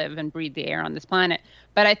still live and breathe the air on this planet.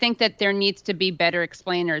 But I think that there needs to be better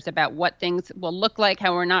explainers about what things will look like,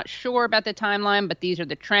 how we're not sure about the timeline, but these are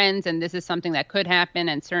the trends, and this is something that could happen,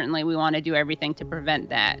 and certainly we want to do everything to prevent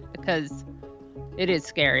that, because it is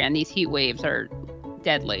scary, and these heat waves are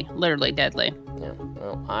deadly, literally deadly. Yeah,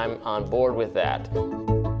 well, I'm on board with that.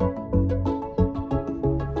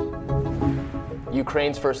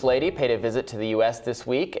 Ukraine's First Lady paid a visit to the U.S. this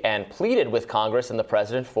week and pleaded with Congress and the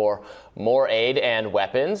president for more aid and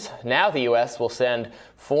weapons. Now the U.S. will send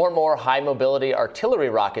 4 more high-mobility artillery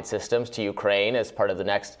rocket systems to Ukraine as part of the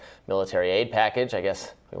next military aid package. I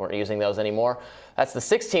guess we weren't using those anymore. That's the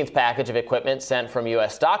 16th package of equipment sent from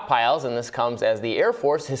U.S. stockpiles, and this comes as the Air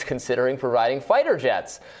Force is considering providing fighter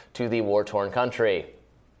jets to the war-torn country.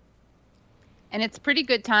 And it's pretty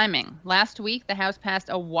good timing. Last week, the House passed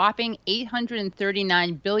a whopping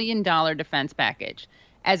 $839 billion defense package.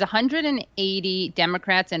 as 180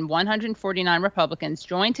 Democrats and 149 Republicans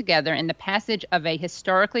joined together in the passage of a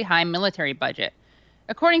historically high military budget.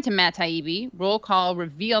 According to Matt Taibbi, roll call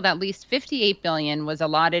revealed at least $58 billion was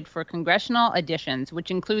allotted for congressional additions,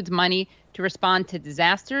 which includes money to respond to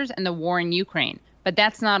disasters and the war in Ukraine. But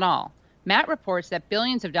that's not all. Matt reports that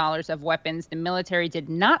billions of dollars of weapons the military did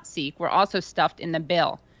not seek were also stuffed in the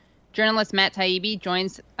bill. Journalist Matt Taibbi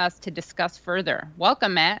joins us to discuss further.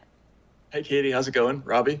 Welcome, Matt. Hey, Katie. How's it going?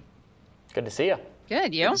 Robbie? Good to see you.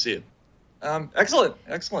 Good. You? Good to see you. Excellent.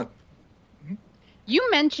 Mm-hmm.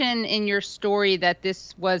 You mentioned in your story that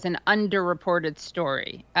this was an underreported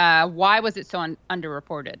story. Why was it so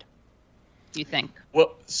underreported, do you think?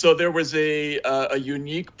 Well, so there was a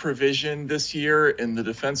unique provision this year in the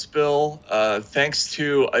defense bill, thanks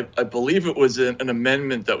to, I believe it was an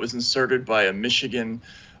amendment that was inserted by a Michigan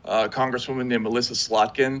Congresswoman named Melissa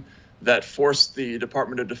Slotkin that forced the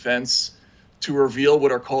Department of Defense to reveal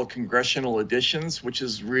what are called congressional additions, which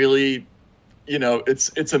is really,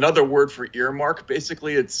 it's another word for earmark.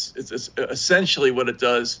 Basically, it's essentially what it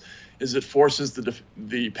does is it forces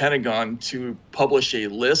the Pentagon to publish a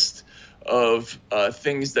list of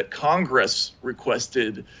things that Congress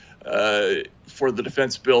requested for the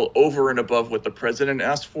defense bill over and above what the president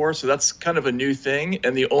asked for. So that's kind of a new thing.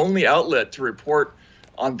 And the only outlet to report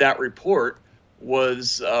on that report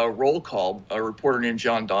was Roll Call. A reporter named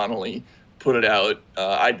John Donnelly put it out.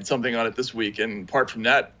 I did something on it this week, and apart from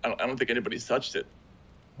that, I don't think anybody's touched it.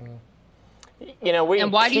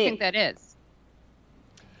 And why do you think that is?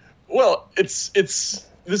 Well, this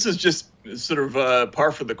is just sort of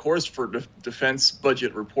par for the course for defense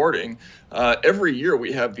budget reporting. Every year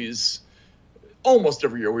we have almost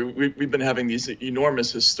every year we've been having these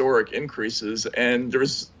enormous historic increases, and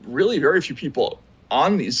there's really very few people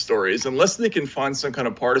on these stories unless they can find some kind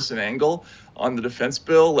of partisan angle on the defense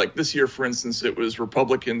bill. Like this year, for instance, it was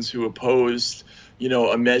Republicans who opposed,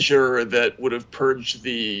 a measure that would have purged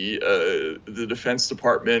the Defense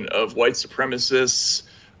Department of white supremacists.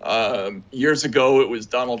 Years ago, it was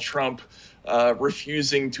Donald Trump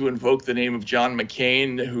refusing to invoke the name of John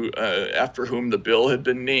McCain, who after whom the bill had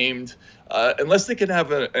been named. Unless they can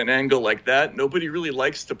have an angle like that, nobody really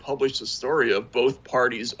likes to publish the story of both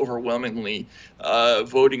parties overwhelmingly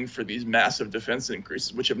voting for these massive defense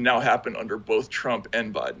increases, which have now happened under both Trump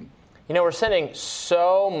and Biden. We're sending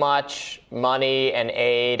so much money and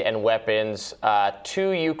aid and weapons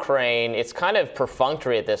to Ukraine. It's kind of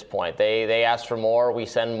perfunctory at this point. They ask for more, we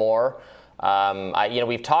send more.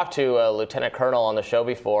 We've talked to a lieutenant colonel on the show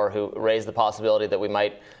before who raised the possibility that we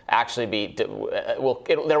might actually be, there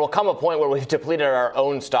will come a point where we've depleted our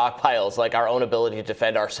own stockpiles, like our own ability to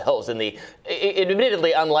defend ourselves in the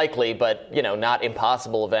admittedly unlikely, but, not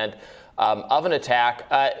impossible event of an attack.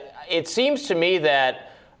 It seems to me that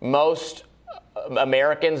most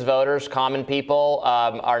Americans, voters, common people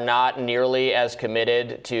are not nearly as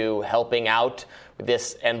committed to helping out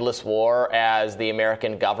this endless war as the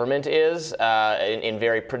American government is in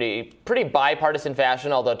very pretty bipartisan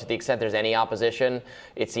fashion, although to the extent there's any opposition,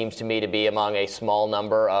 it seems to me to be among a small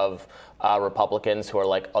number of Republicans who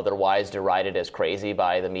are otherwise derided as crazy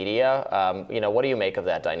by the media. What do you make of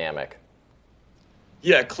that dynamic?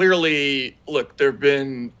 Yeah, clearly, look, there have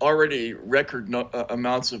been already record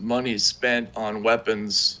amounts of money spent on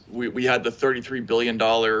weapons. We had the $33 billion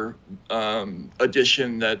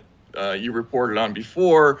addition that you reported on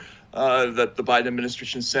before, that the Biden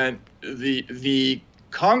administration sent. The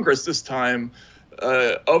Congress this time,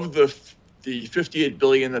 of the $58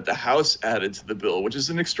 billion that the House added to the bill, which is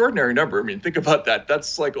an extraordinary number. I mean, think about that.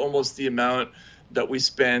 That's almost the amount that we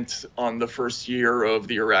spent on the first year of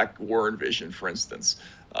the Iraq war invasion, for instance.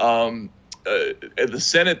 The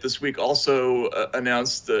Senate this week also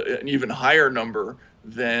announced an even higher number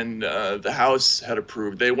than the House had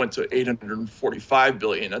approved. They went to $845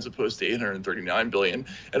 billion as opposed to $839 billion.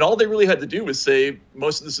 And all they really had to do was say,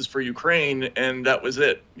 most of this is for Ukraine, and that was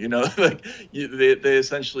it. They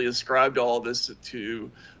essentially ascribed all this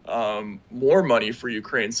to more money for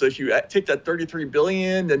Ukraine. So if you take that $33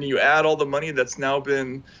 billion and you add all the money that's now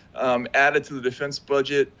been added to the defense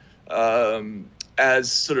budget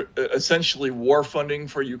as sort of essentially war funding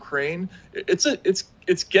for Ukraine,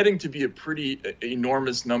 it's getting to be a pretty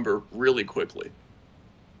enormous number really quickly.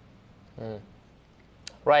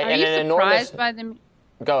 Right. Are you surprised by the?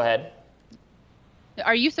 Go ahead.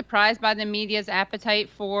 Are you surprised by the media's appetite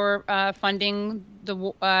for funding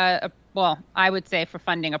the? Well, I would say for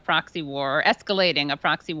funding a proxy war or escalating a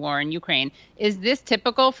proxy war in Ukraine. Is this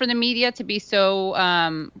typical for the media to be so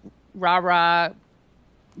rah-rah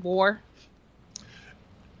war?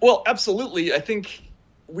 Well, absolutely. I think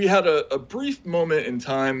we had a brief moment in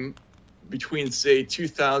time between, say,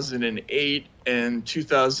 2008 and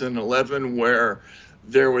 2011, where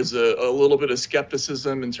there was a little bit of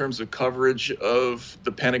skepticism in terms of coverage of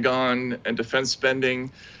the Pentagon and defense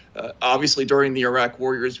spending. Obviously, during the Iraq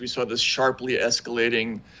war years, we saw this sharply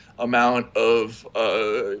escalating amount of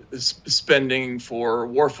spending for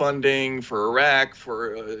war funding, for Iraq,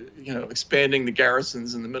 for expanding the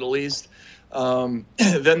garrisons in the Middle East.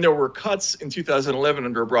 Then there were cuts in 2011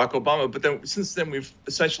 under Barack Obama, but then since then we've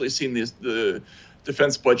essentially seen the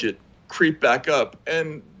defense budget creep back up,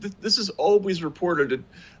 and this is always reported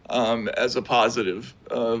as a positive,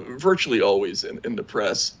 virtually always in the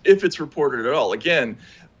press, if it's reported at all. Again,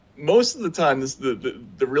 most of the time,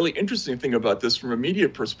 the really interesting thing about this from a media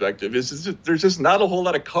perspective is that there's just not a whole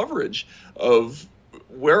lot of coverage of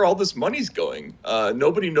where all this money's going.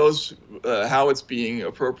 Nobody knows how it's being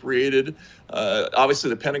appropriated. Obviously,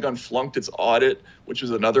 the Pentagon flunked its audit, which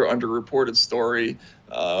was another underreported story.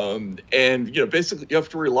 And basically, you have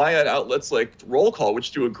to rely on outlets like Roll Call,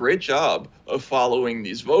 which do a great job of following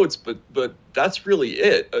these votes. But that's really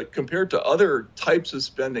it. Compared to other types of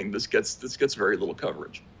spending, this gets very little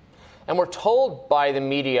coverage. And we're told by the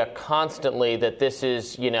media constantly that this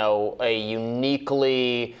is, a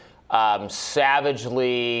uniquely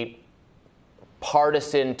savagely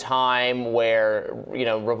partisan time where,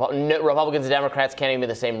 Republicans and Democrats can't even be in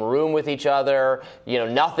the same room with each other.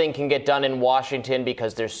 Nothing can get done in Washington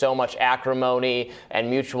because there's so much acrimony and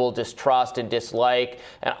mutual distrust and dislike.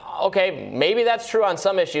 And, okay, maybe that's true on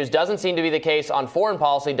some issues. Doesn't seem to be the case on foreign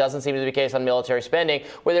policy, doesn't seem to be the case on military spending,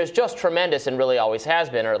 where there's just tremendous, and really always has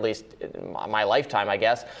been, or at least in my lifetime, I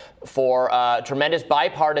guess, for tremendous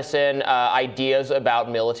bipartisan ideas about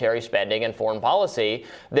military spending and foreign policy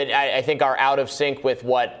that I think are out of sync with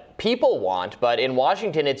what people want. But in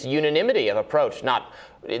Washington, it's unanimity of approach,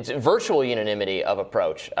 it's virtual unanimity of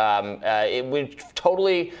approach. Doesn't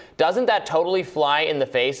that totally fly in the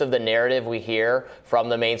face of the narrative we hear from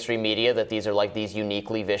the mainstream media that these are like these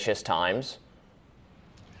uniquely vicious times?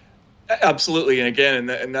 Absolutely. And again,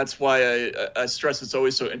 and that's why I stress it's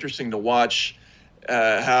always so interesting to watch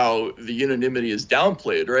how the unanimity is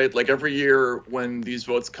downplayed, right? Like every year when these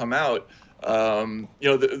votes come out,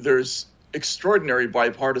 there's extraordinary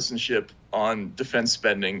bipartisanship on defense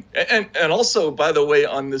spending. And also, by the way,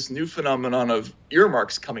 on this new phenomenon of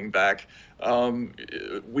earmarks coming back,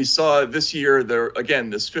 we saw this year, this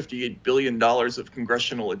 $58 billion of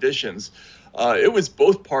congressional additions. It was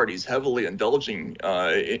both parties heavily indulging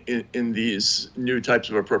in these new types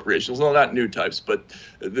of appropriations. Well, not new types, but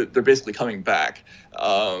they're basically coming back.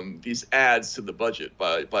 These adds to the budget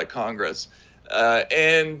by Congress.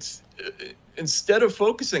 And instead of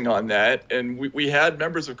focusing on that, and we had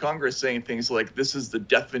members of Congress saying things like, this is the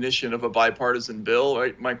definition of a bipartisan bill,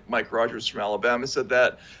 right? Mike Rogers from Alabama said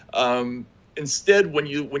that. Instead, when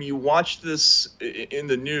you watch this in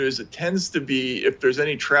the news, it tends to be, if there's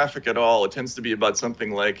any traffic at all, it tends to be about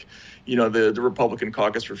something like, the Republican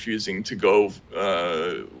caucus refusing to go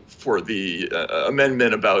for the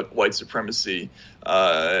amendment about white supremacy,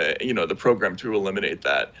 the program to eliminate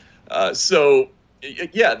that.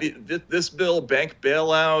 This bill, bank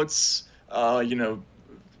bailouts,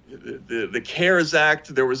 the CARES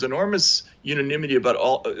Act, there was enormous unanimity about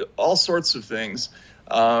all sorts of things.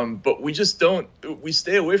 But we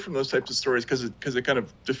stay away from those types of stories because it kind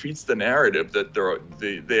of defeats the narrative that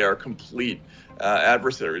they are complete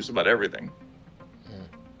adversaries about everything.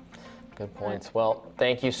 Good points. Well,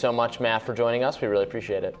 thank you so much, Matt, for joining us. We really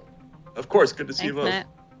appreciate it. Of course. Good to see you both. Matt.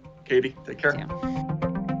 Katie, take care.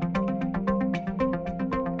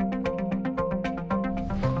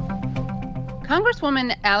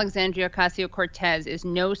 Congresswoman Alexandria Ocasio-Cortez is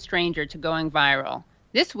no stranger to going viral.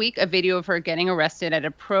 This week, a video of her getting arrested at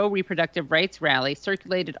a pro-reproductive rights rally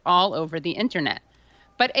circulated all over the internet.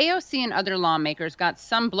 But AOC and other lawmakers got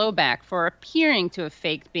some blowback for appearing to have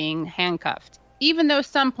faked being handcuffed, even though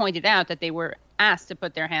some pointed out that they were asked to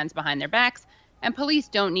put their hands behind their backs, and police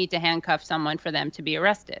don't need to handcuff someone for them to be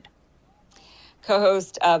arrested.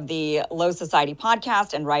 Co-host of the Low Society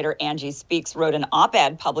podcast and writer Angie Speaks wrote an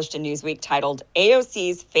op-ed published in Newsweek titled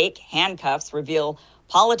 "AOC's Fake Handcuffs Reveal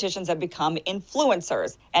Politicians Have Become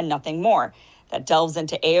Influencers and Nothing More," that delves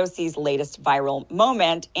into AOC's latest viral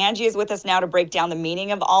moment. Angie is with us now to break down the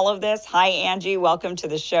meaning of all of this. Hi, Angie. Welcome to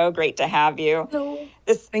the show. Great to have you. Hello.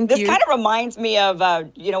 This Thank you. kind of reminds me of,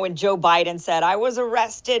 when Joe Biden said, I was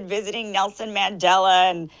arrested visiting Nelson Mandela.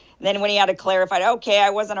 And then when he had to clarify, okay, I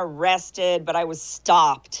wasn't arrested, but I was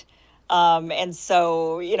stopped. And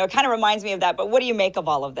so, it kind of reminds me of that. But what do you make of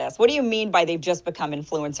all of this? What do you mean by they've just become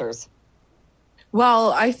influencers?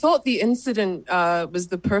 Well, I thought the incident was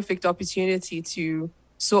the perfect opportunity to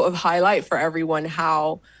sort of highlight for everyone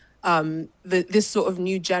how this sort of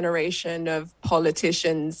new generation of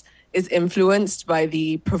politicians is influenced by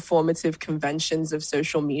the performative conventions of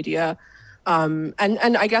social media. And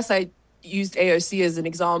I guess I used AOC as an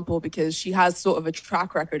example because she has sort of a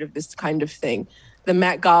track record of this kind of thing. The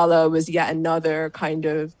Met Gala was yet another kind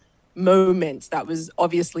of moment that was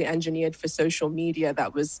obviously engineered for social media,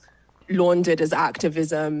 that was laundered as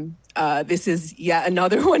activism. This is yet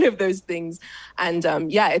another one of those things. And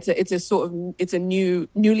it's a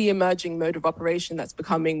newly emerging mode of operation that's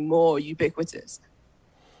becoming more ubiquitous.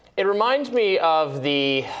 It reminds me of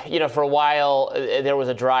for a while, there was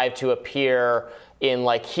a drive to appear in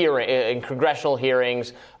in congressional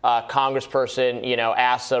hearings. Congressperson,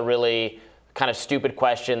 asks a really kind of stupid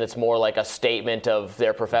question that's more like a statement of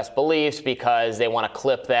their professed beliefs because they want to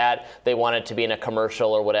clip that. They want it to be in a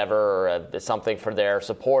commercial or whatever, or something for their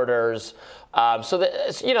supporters.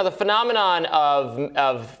 The phenomenon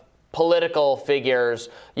of political figures,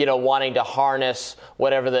 wanting to harness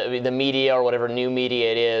whatever the media or whatever new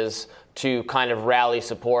media it is to kind of rally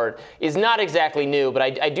support is not exactly new. But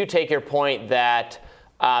I do take your point that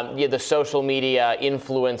the social media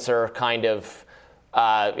influencer kind of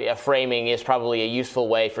framing is probably a useful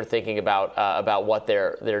way for thinking about what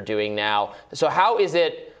they're doing now. So how is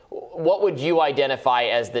it? What would you identify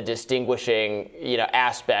as the distinguishing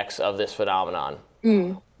aspects of this phenomenon?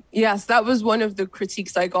 Yes, that was one of the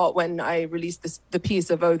critiques I got when I released the piece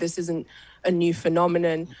of, this isn't a new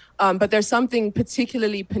phenomenon. But there's something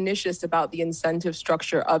particularly pernicious about the incentive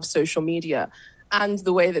structure of social media and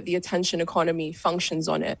the way that the attention economy functions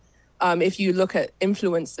on it. If you look at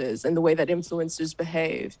influencers and the way that influencers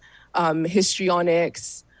behave,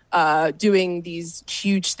 histrionics, doing these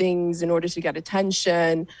huge things in order to get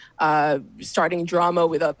attention, starting drama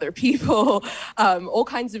with other people, all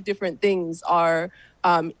kinds of different things are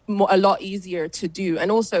a lot easier to do. And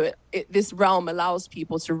also this realm allows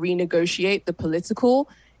people to renegotiate the political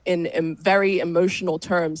in very emotional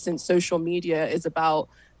terms, since social media is about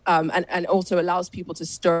and also allows people to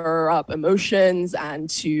stir up emotions and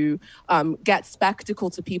to get spectacle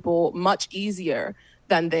to people much easier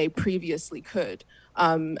than they previously could.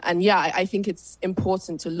 I think it's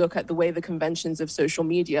important to look at the way the conventions of social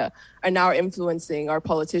media are now influencing our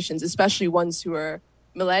politicians, especially ones who are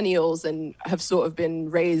millennials and have sort of been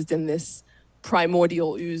raised in this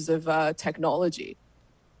primordial ooze of technology.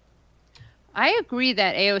 I agree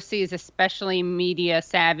that AOC is especially media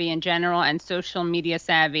savvy in general and social media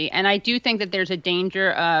savvy. And I do think that there's a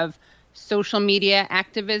danger of social media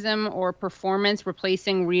activism or performance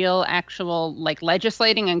replacing real, actual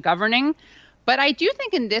legislating and governing. But I do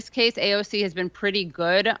think in this case, AOC has been pretty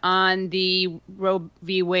good on the Roe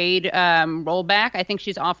v. Wade rollback. I think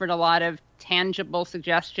she's offered a lot of tangible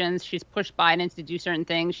suggestions. She's pushed Biden to do certain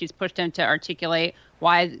things. She's pushed him to articulate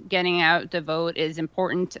why getting out the vote is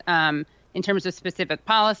important in terms of specific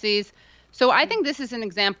policies. So I think this is an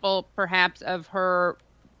example, perhaps, of her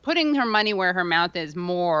putting her money where her mouth is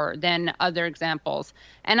more than other examples.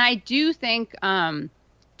 And I do think,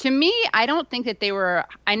 to me, I don't think that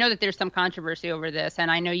I know that there's some controversy over this, and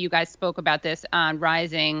I know you guys spoke about this on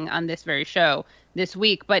Rising on this very show this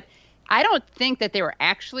week, but I don't think that they were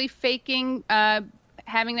actually faking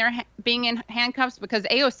having being in handcuffs, because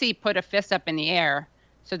AOC put a fist up in the air.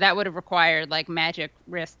 So that would have required magic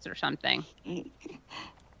wrists or something.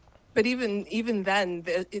 But even then,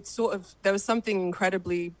 there was something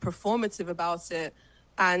incredibly performative about it.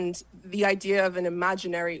 And the idea of an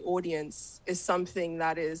imaginary audience is something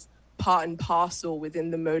that is part and parcel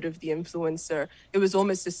within the mode of the influencer. It was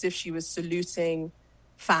almost as if she was saluting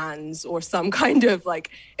fans or some kind of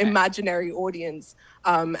imaginary audience.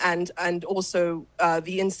 And also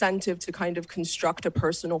the incentive to kind of construct a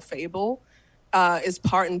personal fable is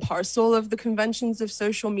part and parcel of the conventions of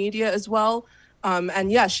social media as well.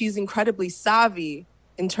 She's incredibly savvy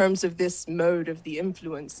in terms of this mode of the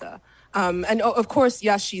influencer. And of course,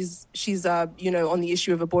 she's on the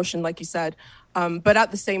issue of abortion, like you said. But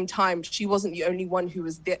at the same time, she wasn't the only one who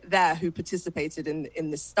was there who participated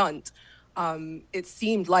in the stunt. It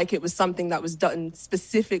seemed like it was something that was done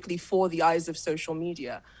specifically for the eyes of social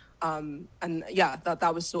media.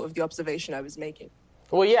 That was sort of the observation I was making.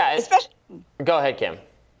 Well, yeah. Go ahead, Kim.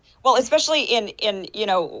 Well, especially in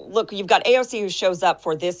look, you've got AOC who shows up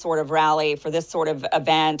for this sort of rally, for this sort of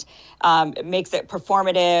event, makes it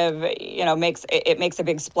performative, makes a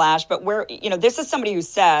big splash. But this is somebody who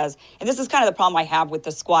says, and this is kind of the problem I have with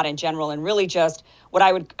the squad in general, and really just what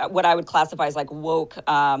I would classify as woke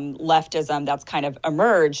leftism that's kind of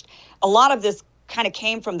emerged. A lot of this kind of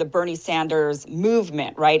came from the Bernie Sanders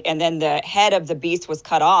movement, right? And then the head of the beast was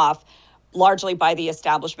cut off largely by the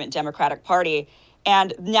establishment Democratic Party.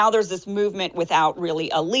 And now there's this movement without really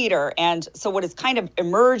a leader. And so what it's kind of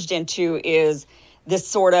emerged into is this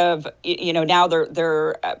sort of, now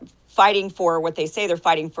they're fighting for what they say, they're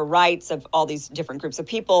fighting for rights of all these different groups of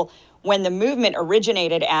people, when the movement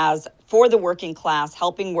originated as for the working class,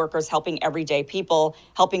 helping workers, helping everyday people,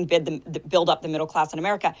 helping build up the middle class in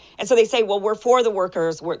America. And so they say, well, we're for the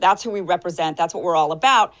workers, that's who we represent, that's what we're all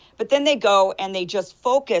about. But then they go and they just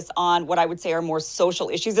focus on what I would say are more social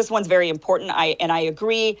issues. This one's very important, I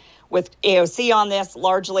agree with AOC on this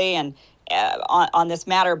largely and on this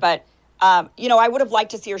matter, but I would have liked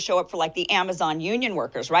to see her show up for like the Amazon union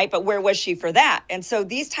workers, right? But where was she for that? And so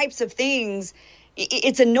these types of things,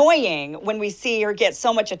 it's annoying when we see her get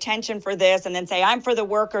so much attention for this and then say, I'm for the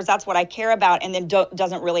workers, that's what I care about, and then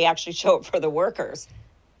doesn't really actually show up for the workers.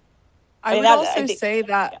 I would also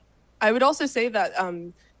say that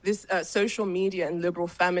this social media and liberal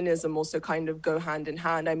feminism also kind of go hand in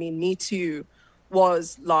hand. I mean, Me Too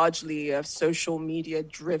was largely a social media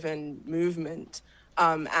driven movement.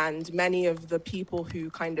 And many of the people who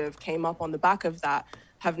kind of came up on the back of that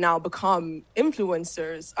have now become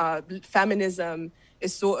influencers. Feminism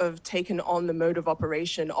is sort of taken on the mode of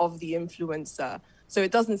operation of the influencer. So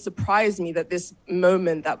it doesn't surprise me that this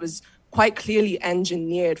moment that was quite clearly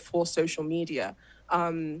engineered for social media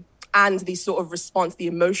and the sort of response, the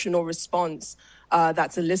emotional response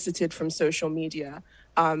that's elicited from social media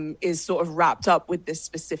is sort of wrapped up with this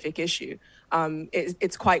specific issue.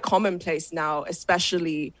 It's quite commonplace now,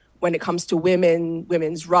 especially when it comes to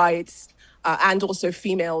women's rights, and also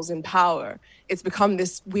females in power. It's become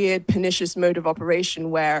this weird, pernicious mode of operation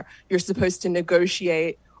where you're supposed to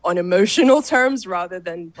negotiate on emotional terms rather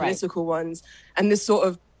than political ones. And this sort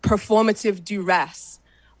of performative duress,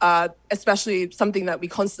 especially something that we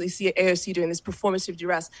constantly see at AOC doing, this performative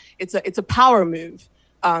duress. It's a power move.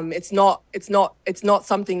 It's not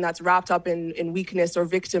something that's wrapped up in weakness or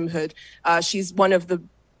victimhood. She's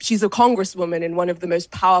a congresswoman in one of the most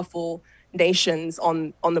powerful nations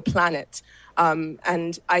on the planet.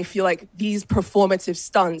 And I feel like these performative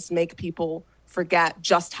stunts make people forget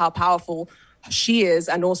just how powerful she is,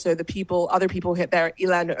 and also other people hit there,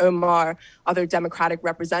 Ilhan Omar, other Democratic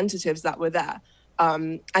representatives that were there.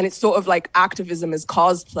 And it's sort of like activism as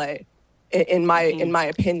cosplay, in my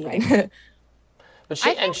opinion.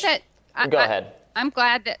 Go ahead. I'm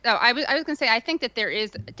glad that I was going to say, I think that there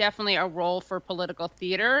is definitely a role for political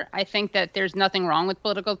theater. I think that there's nothing wrong with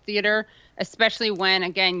political theater, especially when,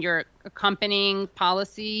 again, you're accompanying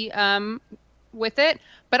policy with it.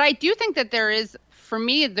 But I do think that there is, for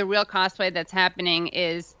me, the real cosplay that's happening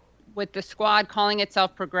is with the squad calling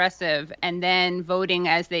itself progressive and then voting,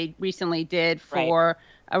 as they recently did, for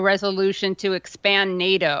a resolution to expand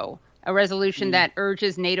NATO. A resolution that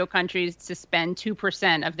urges NATO countries to spend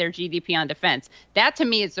 2% of their GDP on defense. That, to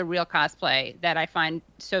me, is the real cosplay that I find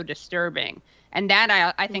so disturbing. And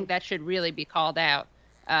that I think that should really be called out.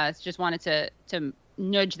 Just wanted to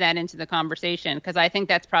nudge that into the conversation, because I think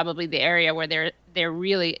that's probably the area where there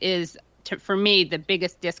really is, for me, the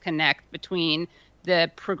biggest disconnect between the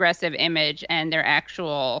progressive image and their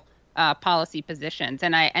actual policy positions.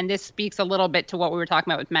 And this speaks a little bit to what we were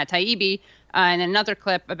talking about with Matt Taibbi in another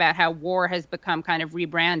clip about how war has become kind of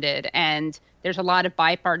rebranded, and there's a lot of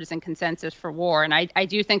bipartisan consensus for war. And I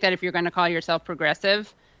do think that if you're going to call yourself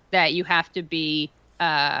progressive, that you have to be,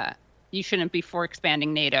 you shouldn't be for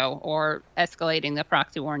expanding NATO or escalating the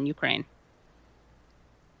proxy war in Ukraine.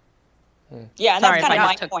 Yeah, and that's kind of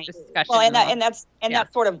my point. Well, and that's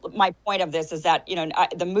sort of my point of this is that,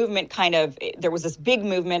 the movement there was this big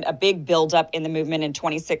movement, a big buildup in the movement in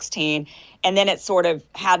 2016, and then it sort of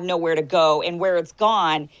had nowhere to go. And where it's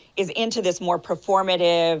gone is into this more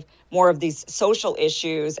performative, more of these social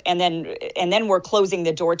issues. And then we're closing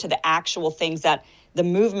the door to the actual things that the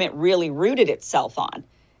movement really rooted itself on.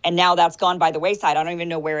 And now that's gone by the wayside. I don't even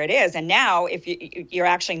know where it is. And now if you're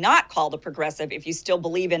actually not called a progressive, if you still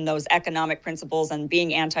believe in those economic principles and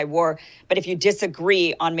being anti-war, but if you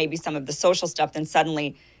disagree on maybe some of the social stuff, then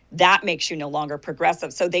suddenly that makes you no longer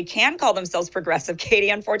progressive. So they can call themselves progressive, Katie,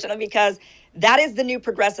 unfortunately, because that is the new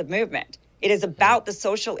progressive movement. It is about the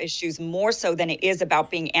social issues more so than it is about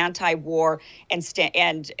being anti-war and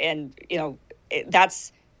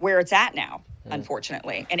that's where it's at now.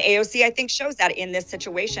 Unfortunately. And AOC, I think, shows that in this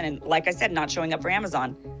situation. And like I said, not showing up for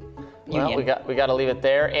Amazon. Well, we got to leave it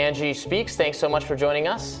there. Angie Speaks, thanks so much for joining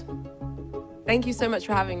us. Thank you so much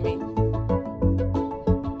for having me.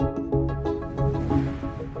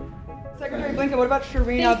 Secretary Blinken, what about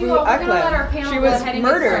Shireen Abu Akleh? She was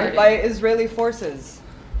murdered by Israeli forces.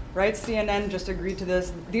 right? CNN just agreed to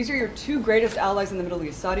this. These are your two greatest allies in the Middle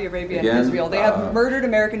East, Saudi Arabia and Israel. They have murdered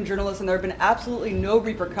American journalists, and there have been absolutely no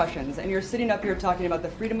repercussions. And you're sitting up here talking about the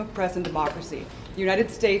freedom of press and democracy. The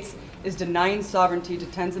United States is denying sovereignty to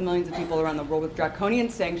tens of millions of people around the world with draconian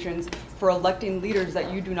sanctions for electing leaders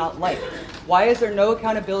that you do not like. Why is there no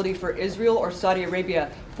accountability for Israel or Saudi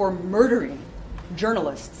Arabia for murdering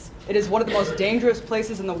journalists? It is one of the most dangerous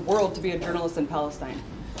places in the world to be a journalist in Palestine.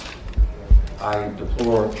 I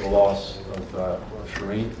deplore the loss of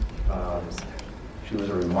Shireen. She was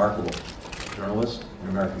a remarkable journalist, an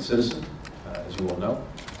American citizen, as you all know.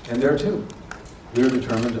 And there too, we are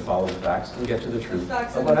determined to follow the facts and get to the truth. The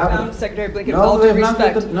facts have been found, Secretary Blinken, with No, all due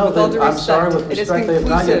respect. I'm sorry, with respect, they have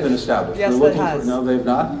not yet been established. Yes, it has. No, they have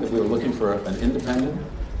not. We are looking for an independent,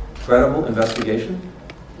 credible investigation.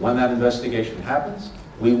 When that investigation happens,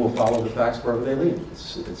 we will follow the facts wherever they lead.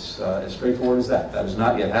 It's as straightforward as that. That has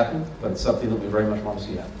not yet happened, but it's something that we very much want to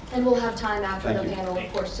see happen. And we'll have time after the panel,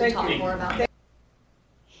 of course, to talk more about it.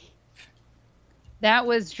 That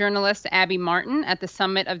was journalist Abby Martin at the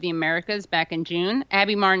Summit of the Americas back in June.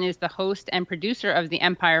 Abby Martin is the host and producer of the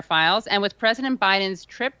Empire Files. And with President Biden's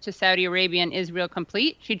trip to Saudi Arabia and Israel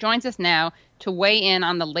complete, she joins us now to weigh in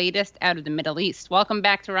on the latest out of the Middle East. Welcome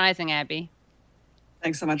back to Rising, Abby.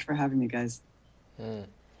 Thanks so much for having me, guys.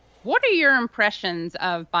 What are your impressions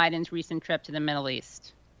of Biden's recent trip to the Middle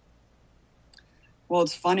East? Well,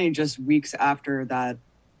 it's funny, just weeks after that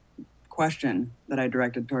question that I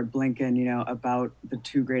directed toward Blinken, about the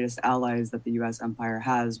two greatest allies that the U.S. empire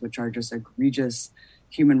has, which are just egregious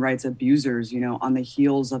human rights abusers, on the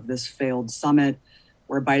heels of this failed summit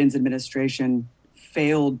where Biden's administration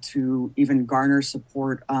failed to even garner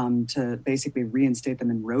support to basically reinstate the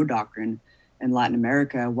Monroe Doctrine in Latin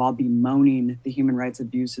America while bemoaning the human rights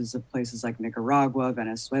abuses of places like Nicaragua,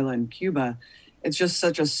 Venezuela, and Cuba. It's just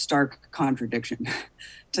such a stark contradiction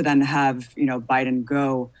to then have, Biden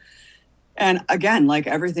go. And again, like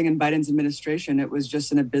everything in Biden's administration, it was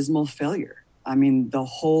just an abysmal failure. I mean, the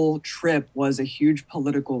whole trip was a huge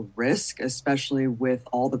political risk, especially with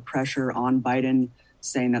all the pressure on Biden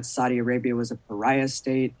saying that Saudi Arabia was a pariah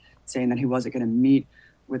state, saying that he wasn't going to meet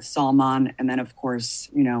with Salman. And then, of course,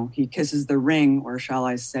 he kisses the ring, or shall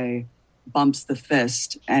I say, bumps the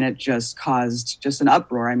fist, and it just caused just an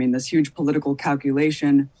uproar. I mean, this huge political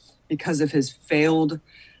calculation because of his failed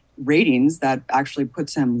ratings that actually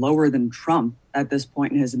puts him lower than Trump at this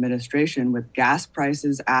point in his administration, with gas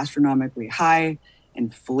prices astronomically high,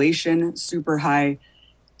 inflation super high,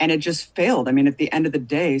 and it just failed. I mean, at the end of the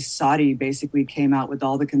day, Saudi basically came out with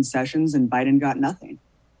all the concessions and Biden got nothing.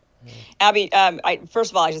 Abby,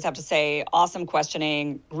 first of all, I just have to say, awesome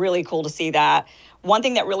questioning. Really cool to see that. One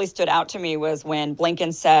thing that really stood out to me was when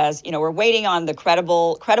Blinken says, we're waiting on the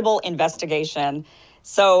credible investigation.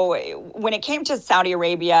 So when it came to Saudi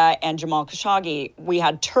Arabia and Jamal Khashoggi, we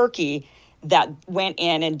had Turkey that went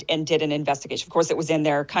in and did an investigation. Of course, it was in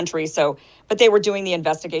their country, but they were doing the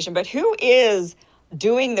investigation. But who is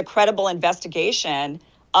doing the credible investigation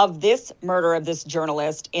of this murder of this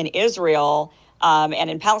journalist in Israel and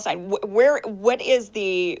in Palestine? So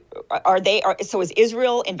is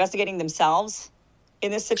Israel investigating themselves in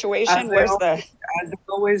this situation? As they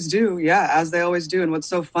always do. Yeah, as they always do. And what's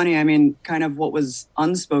so funny, I mean, kind of what was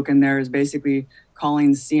unspoken there is basically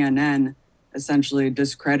calling CNN essentially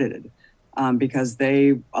discredited because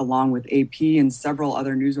they, along with AP and several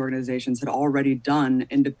other news organizations, had already done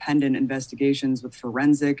independent investigations with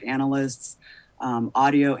forensic analysts,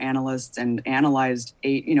 audio analysts, and analyzed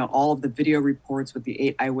all of the video reports with the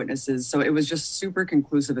 8 eyewitnesses. So it was just super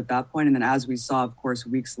conclusive at that point. And then as we saw, of course,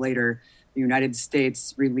 weeks later, the United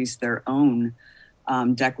States released their own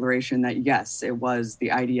declaration that, yes, it was the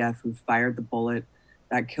IDF who fired the bullet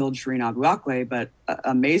that killed Shireen Abu Akleh. But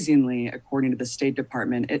amazingly, according to the State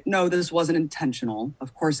Department, no, this wasn't intentional.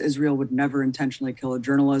 Of course, Israel would never intentionally kill a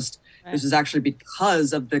journalist. Right. This is actually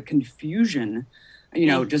because of the confusion,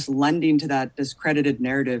 just lending to that discredited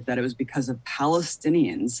narrative that it was because of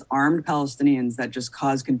Palestinians, armed Palestinians, that just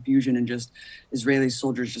caused confusion and just Israeli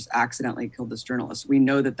soldiers just accidentally killed this journalist. We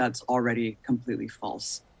know that that's already completely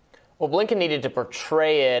false. Well, Blinken needed to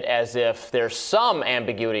portray it as if there's some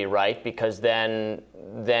ambiguity, right? Because then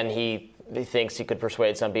he thinks he could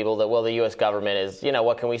persuade some people that, well, the U.S. government is,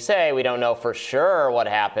 what can we say? We don't know for sure what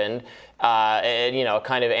happened. A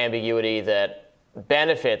kind of ambiguity that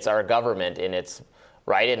benefits our government in its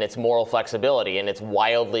right? And it's moral flexibility, and it's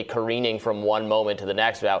wildly careening from one moment to the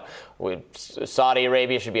next about Saudi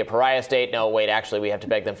Arabia should be a pariah state. No, wait, actually, we have to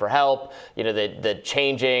beg them for help. The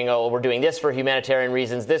changing, we're doing this for humanitarian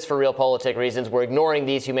reasons, this for realpolitik reasons. We're ignoring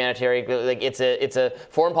these humanitarian. It's a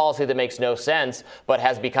foreign policy that makes no sense, but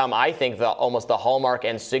has become, I think, almost the hallmark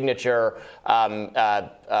and signature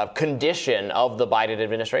condition of the Biden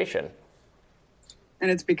administration. And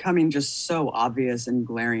it's becoming just so obvious and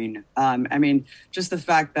glaring. Just the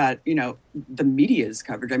fact that, the media's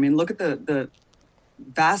coverage. Look at the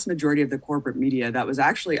vast majority of the corporate media that was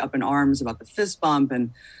actually up in arms about the fist bump and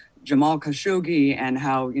Jamal Khashoggi and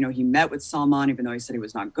how, he met with Salman, even though he said he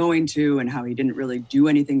was not going to, and how he didn't really do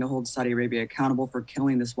anything to hold Saudi Arabia accountable for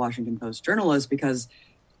killing this Washington Post journalist, because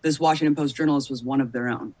this Washington Post journalist was one of their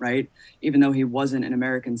own, right? Even though he wasn't an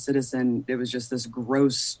American citizen, it was just this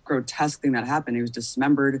grotesque thing that happened. He was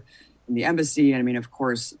dismembered in the embassy. And of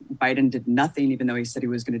course, Biden did nothing, even though he said he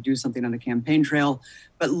was going to do something on the campaign trail.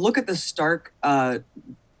 But look at the stark,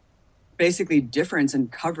 basically difference in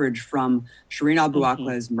coverage from Shireen Abu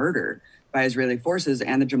Akleh's murder by Israeli forces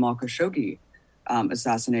and the Jamal Khashoggi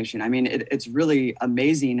assassination. It's really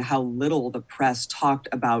amazing how little the press talked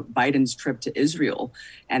about Biden's trip to Israel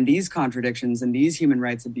and these contradictions and these human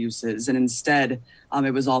rights abuses. And instead,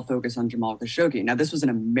 it was all focused on Jamal Khashoggi. Now, this was an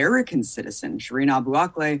American citizen, Shireen Abu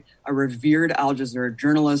Akleh, a revered Al Jazeera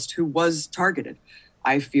journalist who was targeted.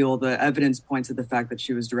 I feel the evidence points to the fact that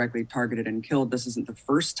she was directly targeted and killed. This isn't the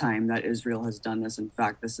first time that Israel has done this. In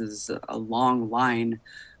fact, this is a long line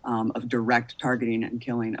of direct targeting and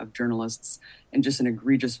killing of journalists, and just an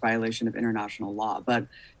egregious violation of international law. But,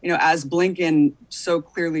 as Blinken so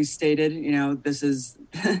clearly stated, this is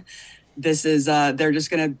they're just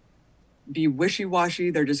going to be wishy-washy.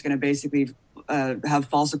 They're just going to basically have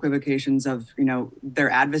false equivocations of, their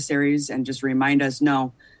adversaries and just remind us,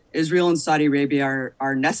 no, Israel and Saudi Arabia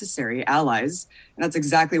are necessary allies. And that's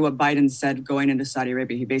exactly what Biden said going into Saudi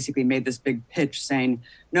Arabia. He basically made this big pitch saying,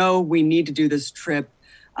 no, we need to do this trip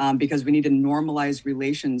because we need to normalize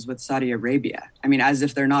relations with Saudi Arabia. As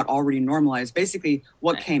if they're not already normalized. Basically,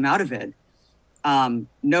 what came out of it,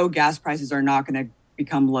 no, gas prices are not going to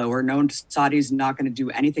become lower. No, Saudi's not going to do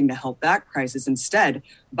anything to help that crisis. Instead,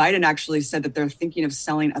 Biden actually said that they're thinking of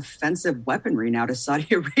selling offensive weaponry now to Saudi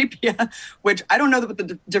Arabia, which I don't know what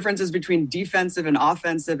the difference is between defensive and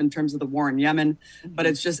offensive in terms of the war in Yemen, but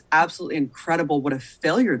it's just absolutely incredible what a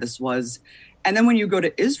failure this was. And then when you go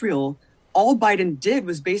to Israel, all Biden did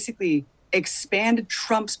was basically expand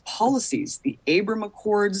Trump's policies, the Abraham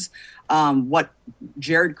Accords, what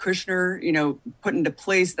Jared Kushner, put into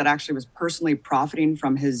place that actually was personally profiting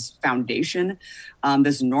from his foundation,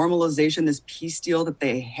 this normalization, this peace deal that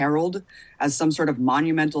they herald as some sort of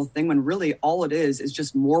monumental thing, when really all it is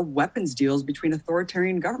just more weapons deals between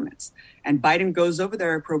authoritarian governments. And Biden goes over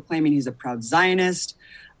there proclaiming he's a proud Zionist.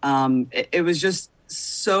 It was just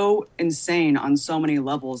so insane on so many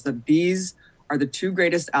levels that these are the two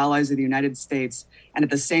greatest allies of the United States. And at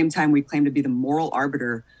the same time, we claim to be the moral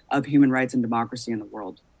arbiter of human rights and democracy in the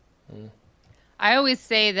world. I always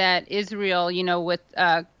say that Israel, with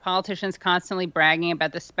politicians constantly bragging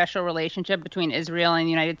about the special relationship between Israel and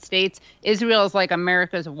the United States, Israel is like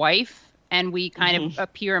America's wife. And we kind of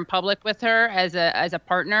appear in public with her as a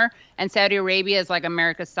partner. And Saudi Arabia is like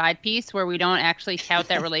America's side piece, where we don't actually tout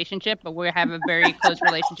that relationship, but we have a very close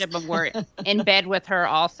relationship, but we're in bed with her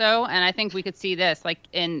also. And I think we could see this, like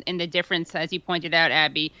in the difference, as you pointed out,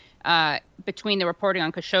 Abby, between the reporting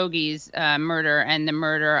on Khashoggi's murder and the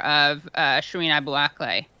murder of Shireen Abu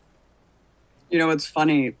Akleh. It's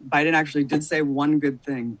funny. Biden actually did say one good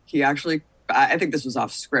thing. I think this was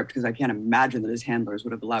off script because I can't imagine that his handlers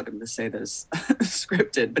would have allowed him to say this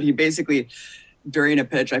scripted. But he basically, during a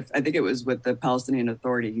pitch, I think it was with the Palestinian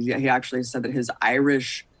Authority, he actually said that his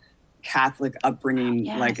Irish Catholic upbringing,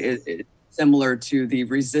 is similar to the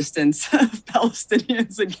resistance of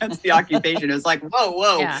Palestinians against the occupation. It was like,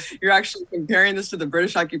 whoa, You're actually comparing this to the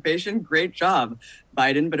British occupation? Great job,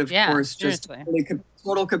 Biden. But of course, just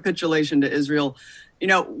total capitulation to Israel.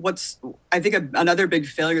 I think another big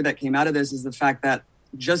failure that came out of this is the fact that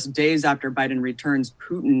just days after Biden returns,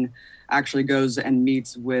 Putin actually goes and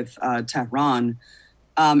meets with Tehran.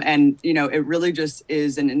 It really just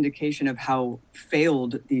is an indication of how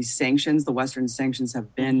failed these sanctions, the Western sanctions,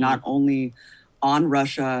 have been, not only on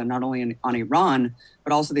Russia, not only on Iran,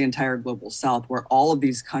 but also the entire global South, where all of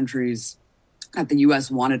these countries that the U.S.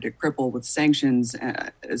 wanted to cripple with sanctions,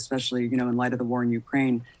 especially, in light of the war in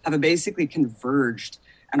Ukraine, have basically converged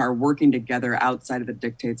and are working together outside of the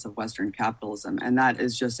dictates of Western capitalism. And that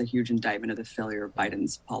is just a huge indictment of the failure of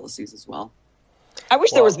Biden's policies as well. I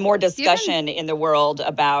wish there was more discussion in the world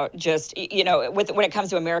about just, when it comes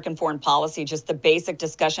to American foreign policy, just the basic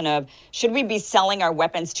discussion of should we be selling our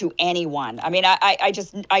weapons to anyone? I mean,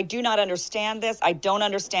 I do not understand this. I don't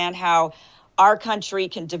understand how our country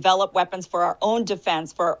can develop weapons for our own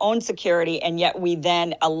defense, for our own security, and yet we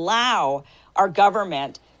then allow our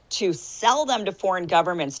government to sell them to foreign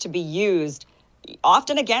governments to be used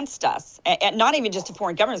often against us, and not even just to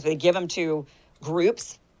foreign governments, but they give them to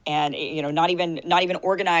groups and not even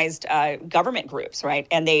organized government groups, right?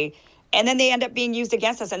 And then they end up being used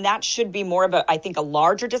against us, and that should be more of a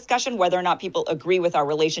larger discussion, whether or not people agree with our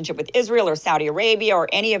relationship with Israel or Saudi Arabia or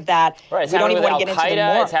any of that. Right, it's happening with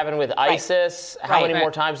Al-Qaeda, it's happening with ISIS. Right. How many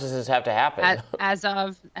more times does this have to happen? As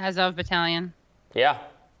of battalion. Yeah.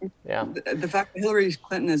 The fact that Hillary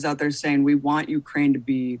Clinton is out there saying we want Ukraine to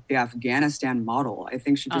be the Afghanistan model, I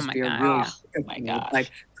think should just be a really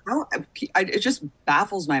it just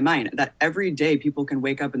baffles my mind that every day people can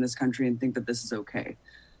wake up in this country and think that this is okay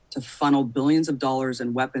to funnel billions of dollars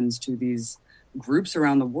in weapons to these groups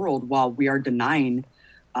around the world while we are denying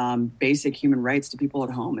basic human rights to people at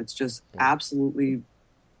home. It's just absolutely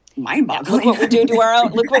mind-boggling. Look what we do to our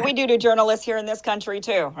own. Look what we do to journalists here in this country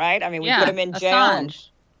too, right? I mean, we put them in jail. Assange.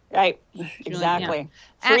 Right, exactly.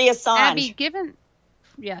 Free Assange. Abby,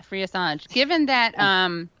 free Assange. Given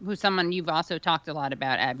that, who's someone you've also talked a lot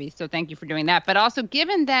about, Abby, so thank you for doing that. But also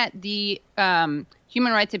given that the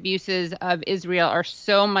human rights abuses of Israel are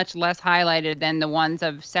so much less highlighted than the ones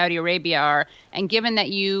of Saudi Arabia are, and given that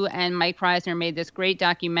you and Mike Preisner made this great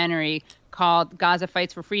documentary called Gaza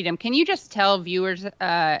Fights for Freedom, can you just tell viewers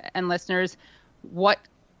and listeners what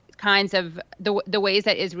kinds of the ways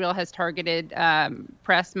that Israel has targeted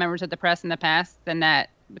members of the press in the past, and that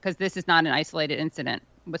because this is not an isolated incident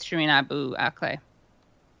with Shireen Abu Akleh?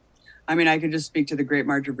 I mean, I could just speak to the Great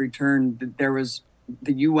March of Return. There was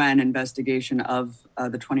the UN investigation of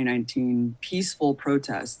the 2019 peaceful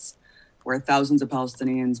protests where thousands of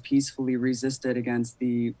Palestinians peacefully resisted against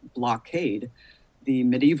the blockade, the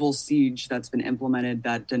medieval siege that's been implemented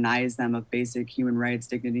that denies them of basic human rights,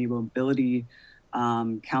 dignity, mobility,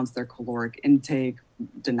 counts their caloric intake,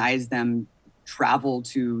 denies them travel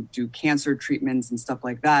to do cancer treatments and stuff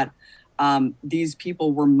like that. These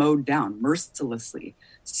people were mowed down mercilessly.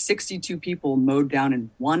 62 people mowed down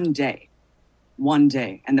in one day.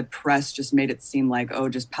 And the press just made it seem like,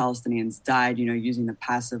 just Palestinians died, using the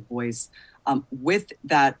passive voice. With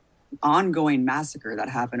that ongoing massacre that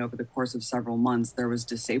happened over the course of several months, there was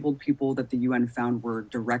disabled people that the UN found were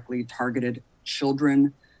directly targeted,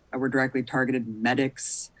 children that were directly targeted,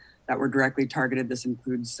 medics that were directly targeted. This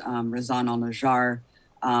includes Razan al-Najjar,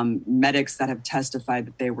 medics that have testified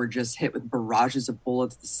that they were just hit with barrages of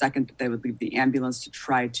bullets the second that they would leave the ambulance to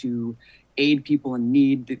try to aid people in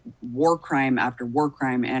need, war crime after war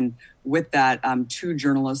crime. And with that, 2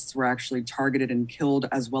 journalists were actually targeted and killed,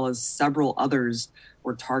 as well as several others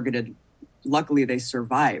were targeted. Luckily, they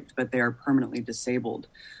survived, but they are permanently disabled.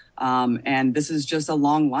 And this is just a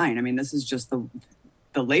long line. I mean, this is just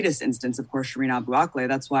the latest instance, of course, Shireen Abu Akleh.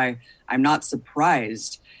 That's why I'm not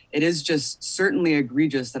surprised. It is just certainly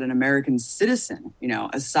egregious that an American citizen,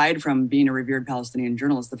 aside from being a revered Palestinian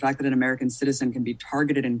journalist, the fact that an American citizen can be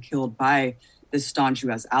targeted and killed by this staunch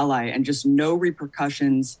U.S. ally and just no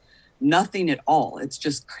repercussions, nothing at all. It's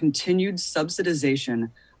just continued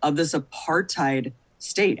subsidization of this apartheid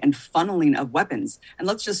state and funneling of weapons. And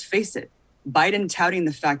let's just face it, Biden touting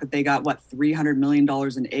the fact that they got, $300 million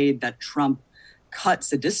in aid that Trump cut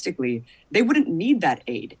sadistically, they wouldn't need that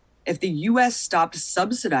aid. If the U.S. stopped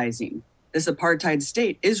subsidizing this apartheid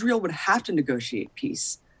state, Israel would have to negotiate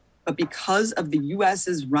peace. But because of the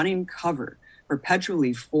U.S.'s running cover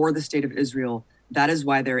perpetually for the state of Israel, that is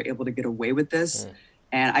why they're able to get away with this.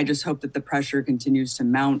 And I just hope that the pressure continues to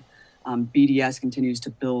mount, BDS continues to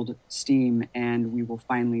build steam, and we will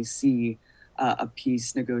finally see a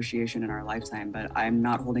peace negotiation in our lifetime. But I'm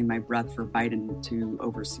not holding my breath for Biden to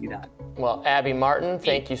oversee that. Well, Abby Martin,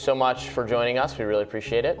 thank you so much for joining us. We really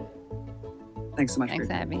appreciate it. Thanks so much.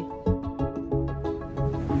 Thanks, Abby.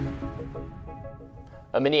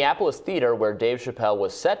 A Minneapolis theater where Dave Chappelle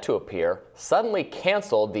was set to appear suddenly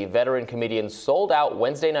canceled the veteran comedian's sold-out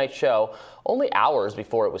Wednesday night show only hours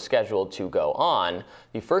before it was scheduled to go on.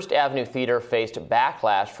 The First Avenue Theater faced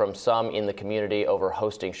backlash from some in the community over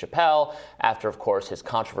hosting Chappelle after, of course, his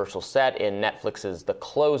controversial set in Netflix's The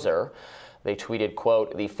Closer. They tweeted,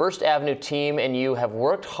 quote, "The First Avenue team and you have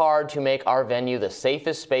worked hard to make our venue the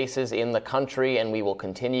safest spaces in the country, and we will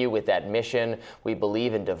continue with that mission. We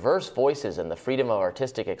believe in diverse voices and the freedom of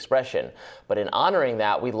artistic expression. But in honoring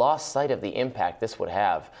that, we lost sight of the impact this would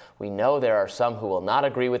have. We know there are some who will not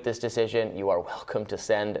agree with this decision. You are welcome to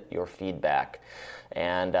send your feedback."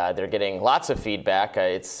 And they're getting lots of feedback.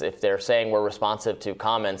 If they're saying we're responsive to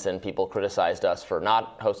comments and people criticized us for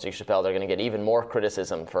not hosting Chappelle, they're going to get even more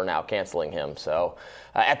criticism for now canceling him. So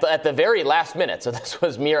at the very last minute, so this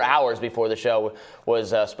was mere hours before the show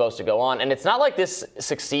was supposed to go on. And it's not like this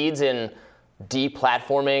succeeds in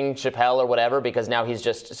deplatforming Chappelle or whatever, because now he's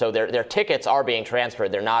just, so their tickets are being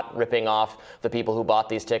transferred. They're not ripping off the people who bought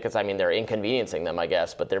these tickets. I mean, they're inconveniencing them, I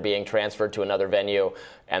guess, but they're being transferred to another venue,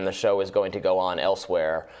 and the show is going to go on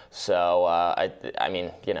elsewhere. So, I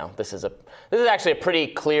mean, you know, this is actually a pretty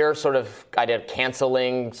clear sort of idea of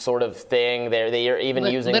canceling sort of thing. They're even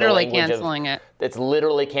using literally the language canceling it. It's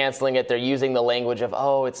literally canceling it. They're using the language of,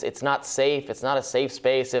 oh, it's not safe. It's not a safe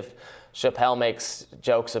space if Chappelle makes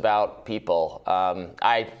jokes about people.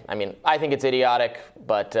 I mean, I think it's idiotic,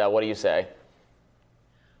 but what do you say?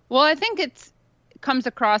 Well, I think it comes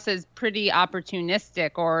across as pretty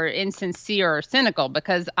opportunistic or insincere or cynical,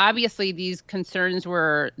 because obviously these concerns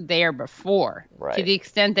were there before. Right. To the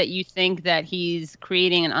extent that you think that he's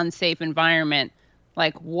creating an unsafe environment,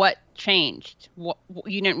 like what changed?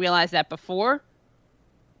 You didn't realize that before?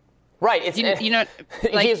 Right. Like,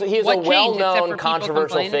 he's a well-known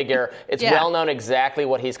controversial figure. It's well known exactly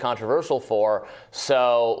what he's controversial for.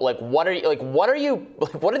 So, what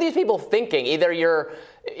are these people thinking? Either you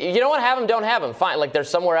don't want to have him, don't have him. Fine. Like, there's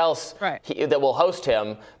somewhere else that will host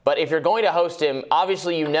him. But if you're going to host him,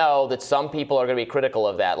 obviously you know that some people are going to be critical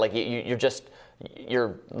of that. Like,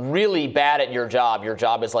 you're really bad at your job. Your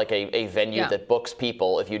job is like a venue that books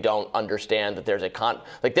people. If you don't understand that there's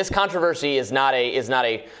this controversy is not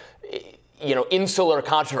a insular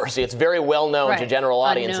controversy. It's very well known to general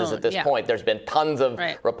audiences at this point. There's been tons of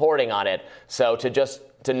reporting on it. So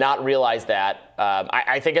to not realize that,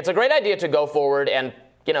 I think it's a great idea to go forward and,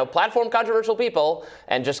 platform controversial people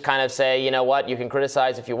and just kind of say, you know what, you can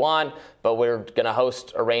criticize if you want, but we're going to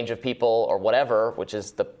host a range of people or whatever, which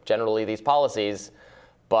is generally these policies.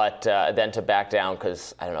 But then to back down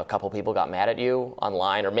because, I don't know, a couple people got mad at you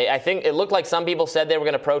online. Or I think it looked like some people said they were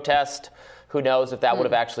going to protest. Who knows if that would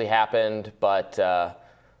have actually happened, but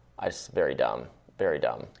it's very dumb, very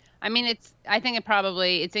dumb. I mean, I think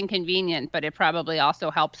it's inconvenient, but it probably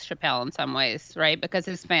also helps Chappelle in some ways, right? Because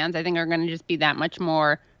his fans, I think, are going to just be that much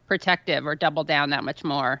more protective or double down that much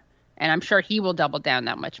more. And I'm sure he will double down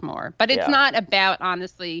that much more. But it's not about,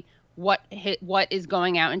 honestly, what is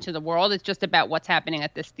going out into the world. It's just about what's happening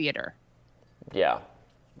at this theater. Yeah.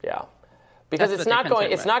 Because it's not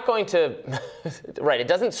going to, right, it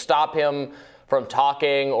doesn't stop him from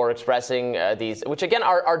talking or expressing these, which again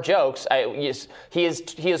are jokes. He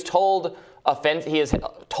has told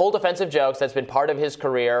offensive jokes. That's been part of his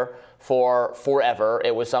career for forever.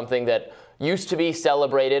 It was something that used to be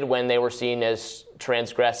celebrated when they were seen as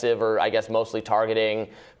transgressive, or I guess mostly targeting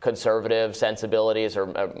conservative sensibilities,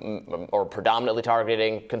 or predominantly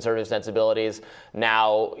targeting conservative sensibilities.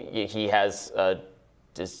 Now he has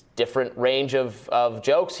this different range of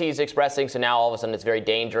jokes he's expressing, so now all of a sudden it's very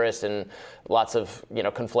dangerous and lots of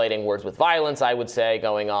conflating words with violence, I would say,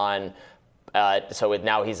 going on.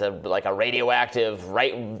 Now he's a radioactive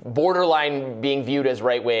borderline being viewed as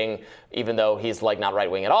right wing, even though he's not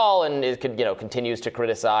right wing at all, and it continues to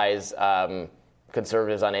criticize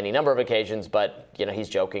conservatives on any number of occasions. But he's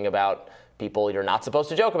joking about people you're not supposed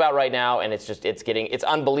to joke about right now, and it's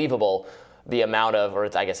unbelievable. The amount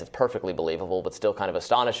of, I guess it's perfectly believable, but still kind of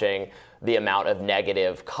astonishing, the amount of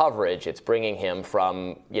negative coverage it's bringing him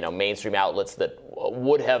from, mainstream outlets that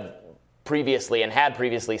would have previously and had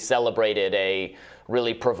previously celebrated a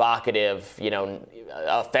really provocative,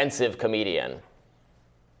 offensive comedian.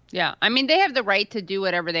 Yeah, I mean, they have the right to do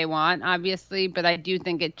whatever they want, obviously, but I do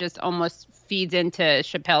think it just almost feeds into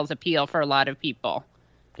Chappelle's appeal for a lot of people.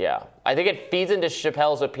 Yeah, I think it feeds into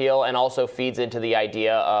Chappelle's appeal and also feeds into the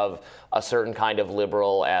idea of a certain kind of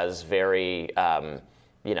liberal as very,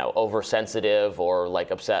 oversensitive or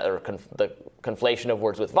upset, or the conflation of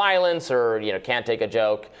words with violence, or, can't take a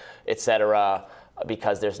joke, etc.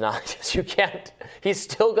 Because there's not, he's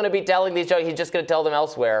still going to be telling these jokes. He's just going to tell them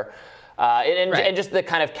elsewhere. And just the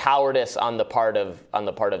kind of cowardice on the part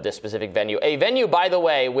of this specific venue. A venue, by the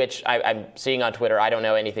way, which I'm seeing on Twitter. I don't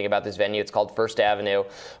know anything about this venue. It's called First Avenue,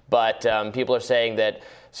 but people are saying that.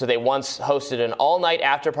 So they once hosted an all-night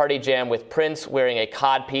after-party jam with Prince wearing a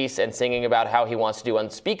codpiece and singing about how he wants to do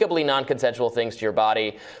unspeakably non-consensual things to your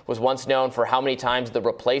body. Was once known for how many times the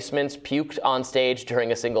Replacements puked on stage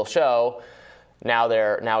during a single show. Now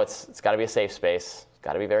it's got to be a safe space. It's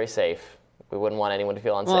got to be very safe. We wouldn't want anyone to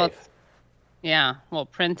feel unsafe. Well,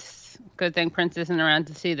 Prince. Good thing Prince isn't around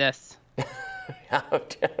to see this.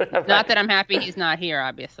 Not that I'm happy he's not here,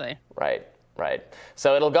 obviously. Right.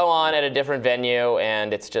 So it'll go on at a different venue,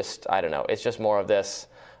 and it's just, I don't know, it's just more of this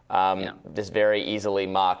this very easily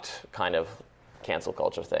mocked kind of cancel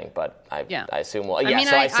culture thing. But I assume Go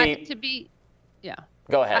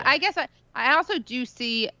ahead. I guess I also do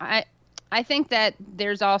see, I think that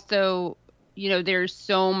there's also, there's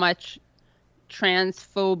so much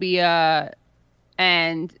transphobia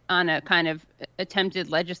and on a kind of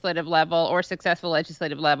attempted legislative level or successful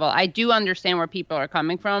legislative level. I do understand where people are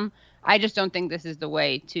coming from. I just don't think this is the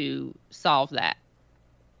way to solve that.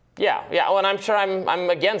 Yeah. Well, and I'm sure I'm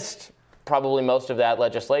against probably most of that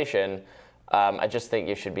legislation. I just think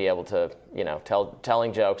you should be able to,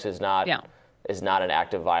 telling jokes is not an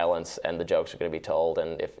act of violence, and the jokes are going to be told.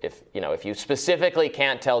 And if you specifically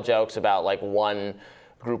can't tell jokes about like one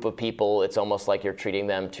group of people, it's almost like you're treating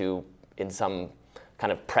them in some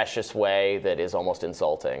kind of precious way that is almost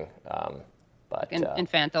insulting.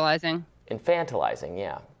 Infantilizing. Infantilizing,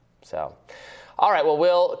 yeah. So, all right. Well,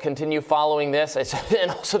 we'll continue following this.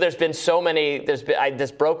 And also, there's been so many.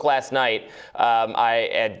 This broke last night.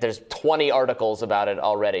 There's 20 articles about it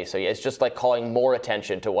already. So it's just like calling more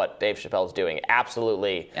attention to what Dave Chappelle's doing.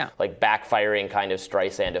 Absolutely, like backfiring kind of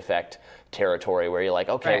Streisand effect territory, where you're like,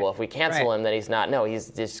 okay, well, if we cancel him, then he's not. No,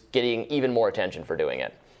 he's just getting even more attention for doing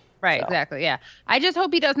it. Right. So. Exactly. Yeah. I just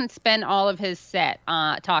hope he doesn't spend all of his set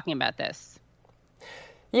talking about this.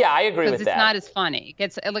 Yeah, I agree with that. Because it's not as funny.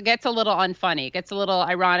 It gets a little unfunny. It gets a little,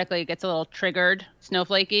 ironically, triggered,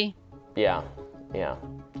 snowflakey. Yeah.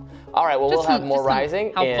 All right, well, we'll have more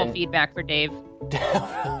rising. Helpful feedback for Dave.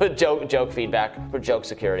 joke feedback for joke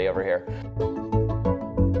security over here.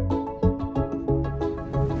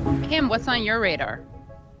 Kim, what's on your radar?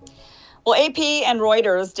 Well, AP and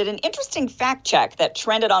Reuters did an interesting fact check that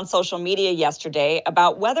trended on social media yesterday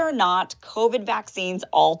about whether or not COVID vaccines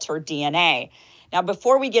alter DNA. Now,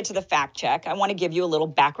 before we get to the fact check, I want to give you a little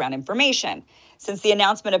background information. Since the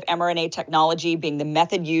announcement of mRNA technology being the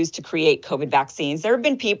method used to create COVID vaccines, there have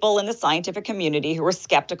been people in the scientific community who were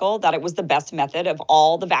skeptical that it was the best method of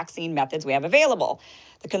all the vaccine methods we have available.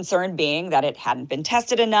 The concern being that it hadn't been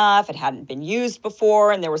tested enough, it hadn't been used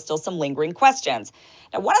before, and there were still some lingering questions.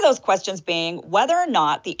 Now, one of those questions being whether or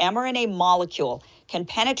not the mRNA molecule can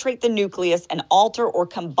penetrate the nucleus and alter or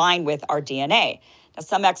combine with our DNA. Now,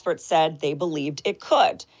 some experts said they believed it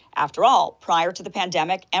could. After all, prior to the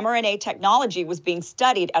pandemic, mRNA technology was being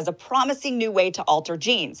studied as a promising new way to alter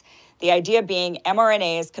genes. The idea being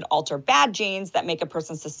mRNAs could alter bad genes that make a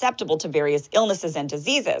person susceptible to various illnesses and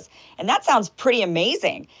diseases. And that sounds pretty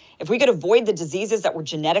amazing. If we could avoid the diseases that we're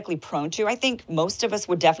genetically prone to, I think most of us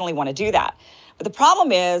would definitely want to do that. But the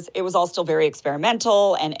problem is it was all still very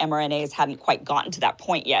experimental and mRNAs hadn't quite gotten to that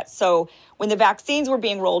point yet. So when the vaccines were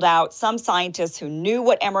being rolled out, some scientists who knew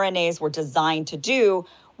what mRNAs were designed to do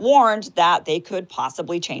warned that they could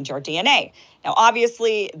possibly change our DNA. Now,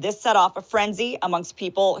 obviously, this set off a frenzy amongst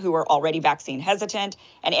people who were already vaccine hesitant,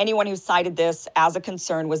 and anyone who cited this as a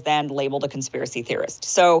concern was then labeled a conspiracy theorist.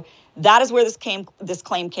 So that is where this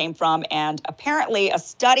claim came from, and apparently a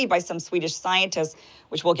study by some Swedish scientists,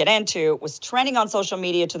 which we'll get into, was trending on social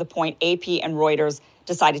media to the point AP and Reuters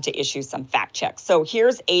decided to issue some fact checks. So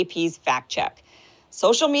here's AP's fact check.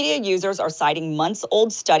 Social media users are citing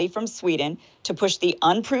months-old study from Sweden to push the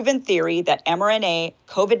unproven theory that mRNA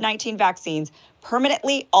COVID-19 vaccines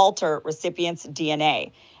permanently alter recipients'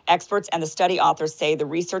 DNA. Experts and the study authors say the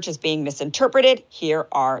research is being misinterpreted. Here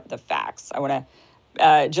are the facts. I want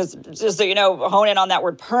to just so you know, hone in on that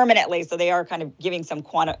word permanently. So they are kind of giving some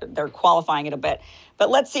they're qualifying it a bit. But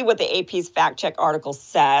let's see what the AP's fact check article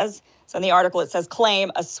says. So in the article, it says,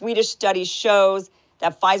 claim a Swedish study shows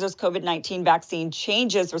that Pfizer's COVID-19 vaccine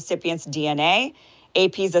changes recipients' DNA.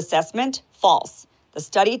 AP's assessment, false. The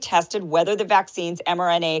study tested whether the vaccine's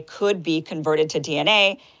mRNA could be converted to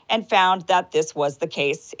DNA, and found that this was the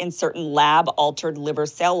case in certain lab-altered liver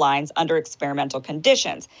cell lines under experimental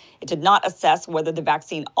conditions. It did not assess whether the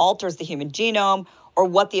vaccine alters the human genome or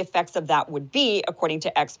what the effects of that would be, according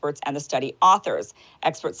to experts and the study authors.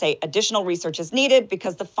 Experts say additional research is needed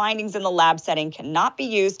because the findings in the lab setting cannot be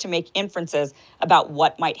used to make inferences about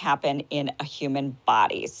what might happen in a human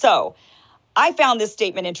body. So I found this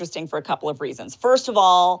statement interesting for a couple of reasons. First of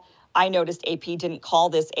all, I noticed AP didn't call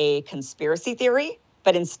this a conspiracy theory,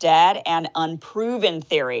 but instead an unproven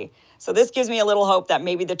theory. So this gives me a little hope that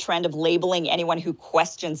maybe the trend of labeling anyone who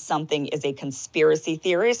questions something as a conspiracy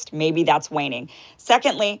theorist, maybe that's waning.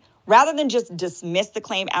 Secondly, rather than just dismiss the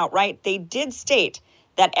claim outright, they did state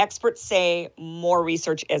that experts say more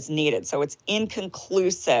research is needed. So it's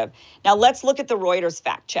inconclusive. Now let's look at the Reuters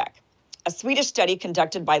fact check. A Swedish study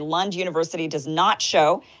conducted by Lund University does not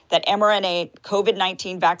show that mRNA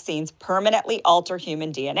COVID-19 vaccines permanently alter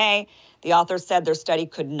human DNA. The authors said their study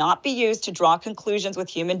could not be used to draw conclusions with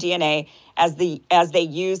human DNA as they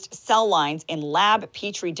used cell lines in lab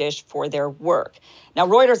petri dish for their work. Now,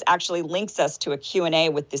 Reuters actually links us to a Q&A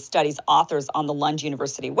with the study's authors on the Lund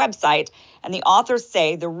University website. And the authors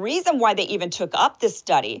say the reason why they even took up this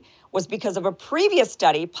study was because of a previous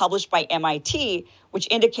study published by MIT, which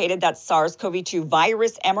indicated that SARS-CoV-2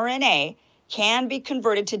 virus mRNA can be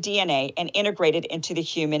converted to DNA and integrated into the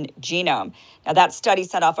human genome. Now, that study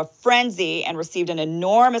set off a frenzy and received an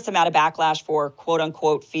enormous amount of backlash for, quote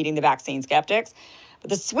unquote, feeding the vaccine skeptics. But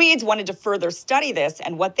the Swedes wanted to further study this,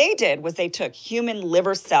 and what they did was they took human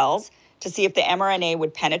liver cells to see if the mRNA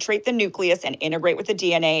would penetrate the nucleus and integrate with the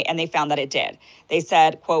DNA, and they found that it did. They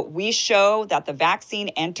said, quote, "We show that the vaccine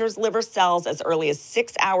enters liver cells as early as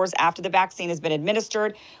 6 hours after the vaccine has been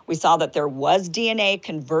administered. We saw that there was DNA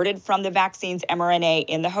converted from the vaccine's mRNA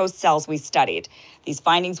in the host cells we studied. These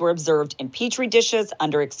findings were observed in petri dishes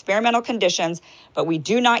under experimental conditions, but we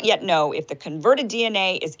do not yet know if the converted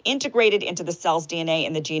DNA is integrated into the cell's DNA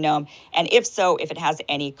in the genome, and if so, if it has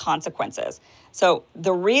any consequences." So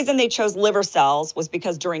the reason they chose liver cells was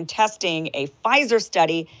because during testing, a Pfizer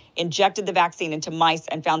study injected the vaccine into mice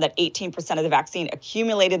and found that 18% of the vaccine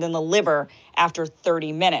accumulated in the liver after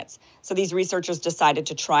 30 minutes. So these researchers decided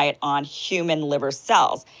to try it on human liver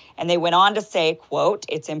cells. And they went on to say, quote,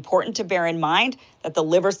 "It's important to bear in mind that the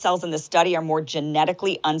liver cells in the study are more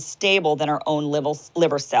genetically unstable than our own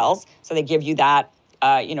liver cells." So they give you that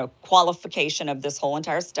qualification of this whole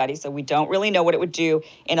entire study. So we don't really know what it would do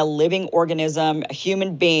in a living organism, a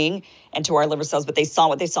human being, and to our liver cells, but they saw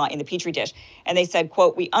what they saw in the petri dish. And they said,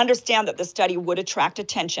 quote, "We understand that the study would attract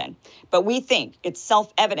attention, but we think it's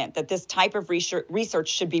self-evident that this type of research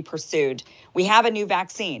should be pursued. We have a new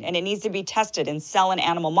vaccine, and it needs to be tested in cell and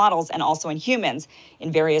animal models and also in humans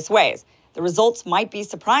in various ways. The results might be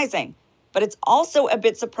surprising, but it's also a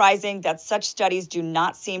bit surprising that such studies do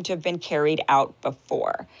not seem to have been carried out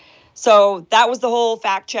before." So that was the whole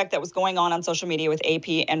fact check that was going on social media with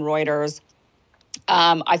AP and Reuters.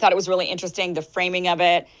 I thought it was really interesting, the framing of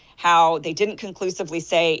it, how they didn't conclusively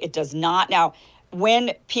say it does not. Now,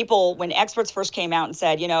 when experts first came out and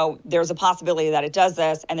said, there's a possibility that it does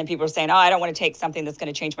this, and then people were saying, I don't want to take something that's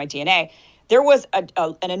going to change my DNA, there was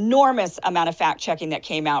an enormous amount of fact-checking that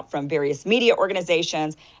came out from various media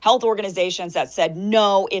organizations, health organizations that said,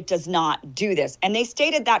 no, it does not do this. And they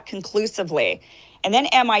stated that conclusively. And then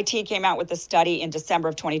MIT came out with a study in December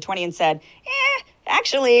of 2020 and said,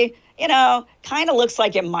 actually, kind of looks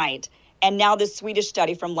like it might. And now this Swedish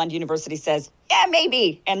study from Lund University says, yeah,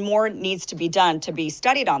 maybe, and more needs to be done to be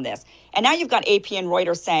studied on this. And now you've got AP and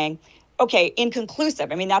Reuters saying, okay,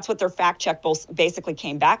 inconclusive. I mean, that's what their fact check basically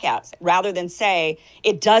came back as. Rather than say,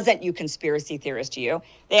 it doesn't, you conspiracy theorist, you,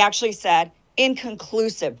 they actually said,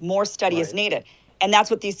 inconclusive, more study is needed. And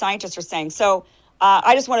that's what these scientists are saying. So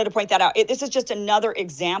I just wanted to point that out. This is just another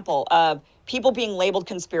example of people being labeled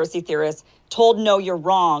conspiracy theorists, told, no, you're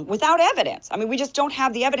wrong, without evidence. I mean, we just don't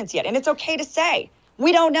have the evidence yet. And it's okay to say,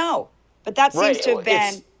 we don't know. But that seems to have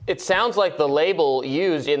been... It sounds like the label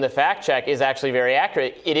used in the fact check is actually very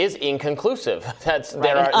accurate. It is inconclusive.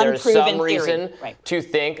 There's some reason to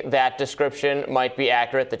think that description might be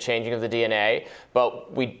accurate, the changing of the DNA, but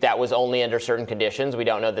that was only under certain conditions. We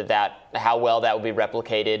don't know how well that would be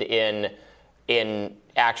replicated in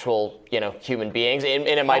actual human beings, and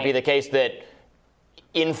it might be the case that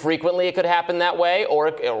infrequently it could happen that way,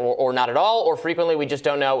 or not at all, or frequently we just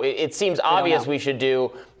don't know. It seems obvious we should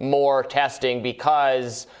do more testing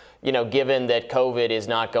because, given that COVID is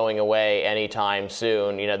not going away anytime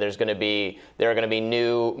soon, there are going to be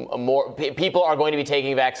more people are going to be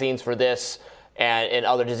taking vaccines for this and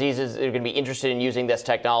other diseases are going to be interested in using this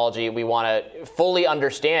technology. We want to fully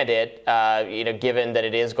understand it, given that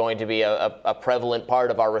it is going to be a prevalent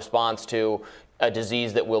part of our response to a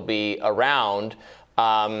disease that will be around.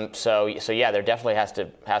 So yeah, there definitely has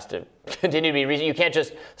to continue to be reason. You can't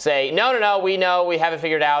just say no, we know, we have it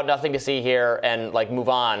figured out, nothing to see here, and like move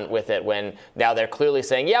on with it. When now they're clearly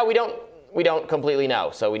saying, yeah, we don't completely know,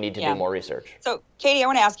 so we need to do more research. So, Katie, I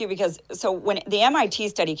want to ask you when the MIT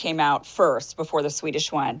study came out first before the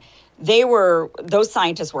Swedish one, those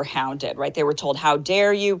scientists were hounded, right? They were told, how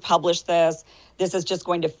dare you publish this? This is just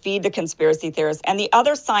going to feed the conspiracy theorists. And the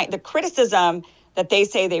other side, the criticism that they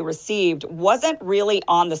say they received wasn't really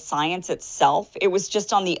on the science itself. It was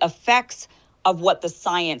just on the effects of what the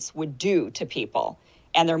science would do to people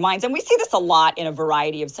and their minds. And we see this a lot in a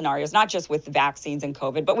variety of scenarios, not just with vaccines and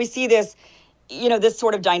COVID, but we see this, this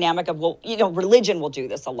sort of dynamic of, religion will do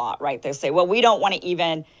this a lot, right? They say, well, we don't want to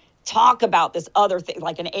even talk about this other thing,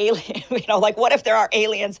 like an alien, like what if there are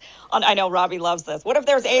aliens I know Robbie loves this. What if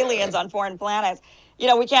there's aliens on foreign planets?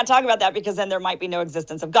 We can't talk about that because then there might be no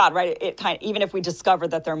existence of God, right? Even if we discover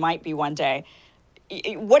that there might be one day.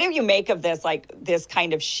 What do you make of this, like this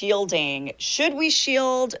kind of shielding? Should we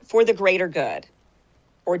shield for the greater good?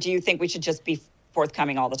 Or do you think we should just be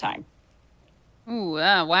forthcoming all the time? Ooh,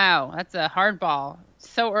 wow. That's a hardball.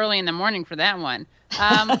 So early in the morning for that one.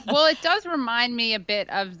 Well, it does remind me a bit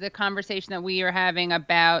of the conversation that we are having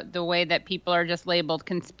about the way that people are just labeled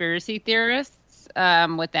conspiracy theorists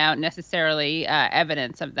without necessarily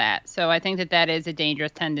evidence of that. So I think that is a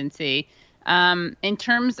dangerous tendency. In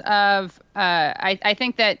terms of, I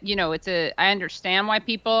think that, I understand why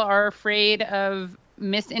people are afraid of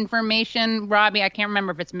misinformation. Robbie, I can't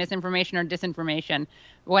remember if it's misinformation or disinformation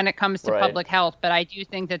when it comes to public health, but I do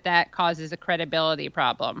think that causes a credibility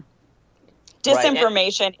problem.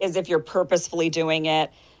 Disinformation is if you're purposefully doing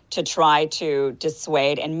it to try to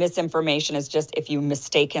dissuade, and misinformation is just if you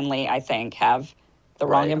mistakenly, I think, have the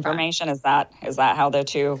wrong information. Is that how the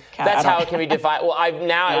two? That's how it can be defined. Well, I'm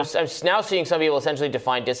now seeing some people essentially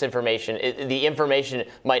define disinformation. The information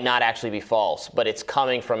might not actually be false, but it's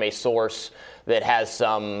coming from a source that has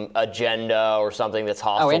some agenda or something that's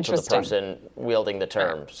hostile to the person wielding the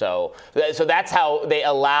term. So that's how they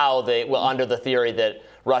allow under the theory that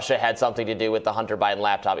Russia had something to do with the Hunter Biden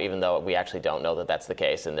laptop, even though we actually don't know that that's the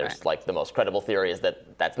case. And there's the most credible theory is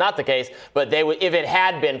that that's not the case. But they would, if it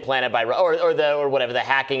had been planted by or whatever, the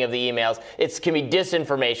hacking of the emails, it can be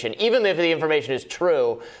disinformation, even if the information is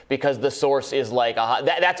true, because the source is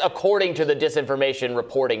that's according to the disinformation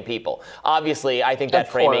reporting people. Obviously, I think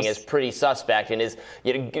that framing is pretty suspect and is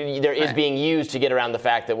being used to get around the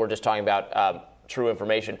fact that we're just talking about true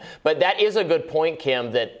information. But that is a good point,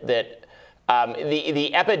 Kim, that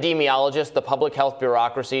the epidemiologists, the public health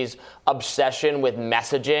bureaucracy's obsession with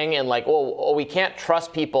messaging and we can't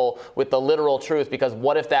trust people with the literal truth because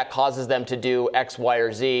what if that causes them to do X, Y,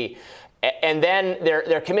 or Z? And then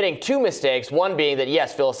they're committing two mistakes. One being that,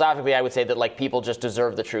 yes, philosophically, I would say that people just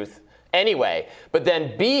deserve the truth anyway. But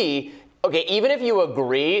then B, okay, even if you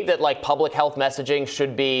agree that public health messaging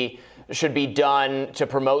should be done to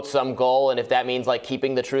promote some goal, and if that means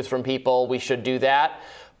keeping the truth from people, we should do that.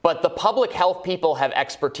 But the public health people have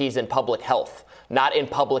expertise in public health, not in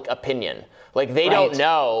public opinion. They don't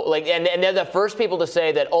know. And they're the first people to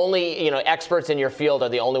say that only, experts in your field are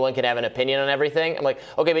the only one can have an opinion on everything. I'm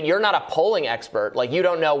okay, but you're not a polling expert. You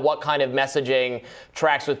don't know what kind of messaging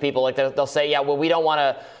tracks with people. They'll say, yeah, well, we don't want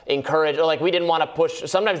to encourage, or we didn't want to push.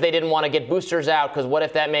 Sometimes they didn't want to get boosters out because what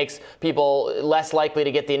if that makes people less likely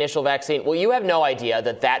to get the initial vaccine? Well, you have no idea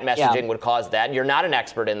that messaging would cause that. You're not an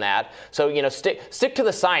expert in that. So, stick to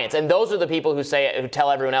the science. And those are the people who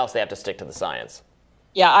tell everyone else they have to stick to the science.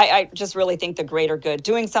 Yeah, I just really think the greater good,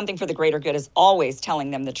 doing something for the greater good is always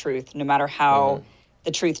telling them the truth, no matter how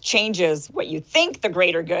the truth changes what you think the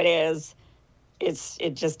greater good is. It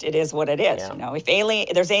is what it is. Yeah.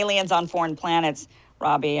 If there's aliens on foreign planets,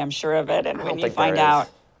 Robbie, I'm sure of it. And when you find out,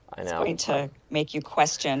 it's going to make you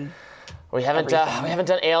question. We haven't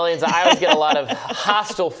done aliens. I always get a lot of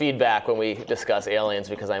hostile feedback when we discuss aliens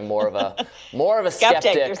because I'm more of a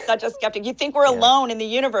skeptic. You're such a skeptic. You think we're alone in the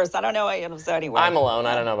universe. I don't know. So anyway, I'm alone.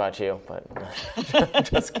 I don't know about you, but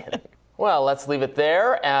just kidding. Well, let's leave it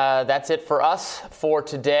there. That's it for us for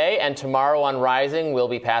today. And tomorrow on Rising, we'll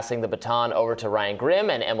be passing the baton over to Ryan Grimm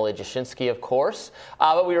and Emily Jashinsky, of course.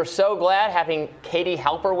 But we were so glad having Katie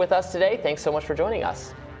Halper with us today. Thanks so much for joining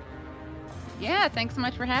us. Yeah, thanks so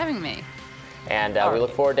much for having me. And we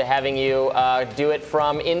look forward to having you do it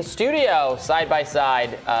from in studio, side by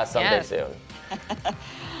side, someday soon.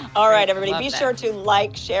 All right, everybody, Love be that. sure to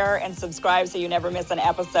like, share, and subscribe so you never miss an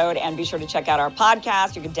episode. And be sure to check out our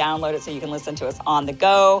podcast. You can download it so you can listen to us on the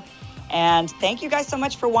go. And thank you guys so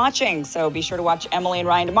much for watching. So be sure to watch Emily and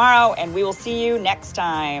Ryan tomorrow, and we will see you next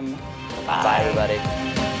time. Bye. Bye,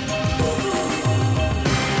 everybody.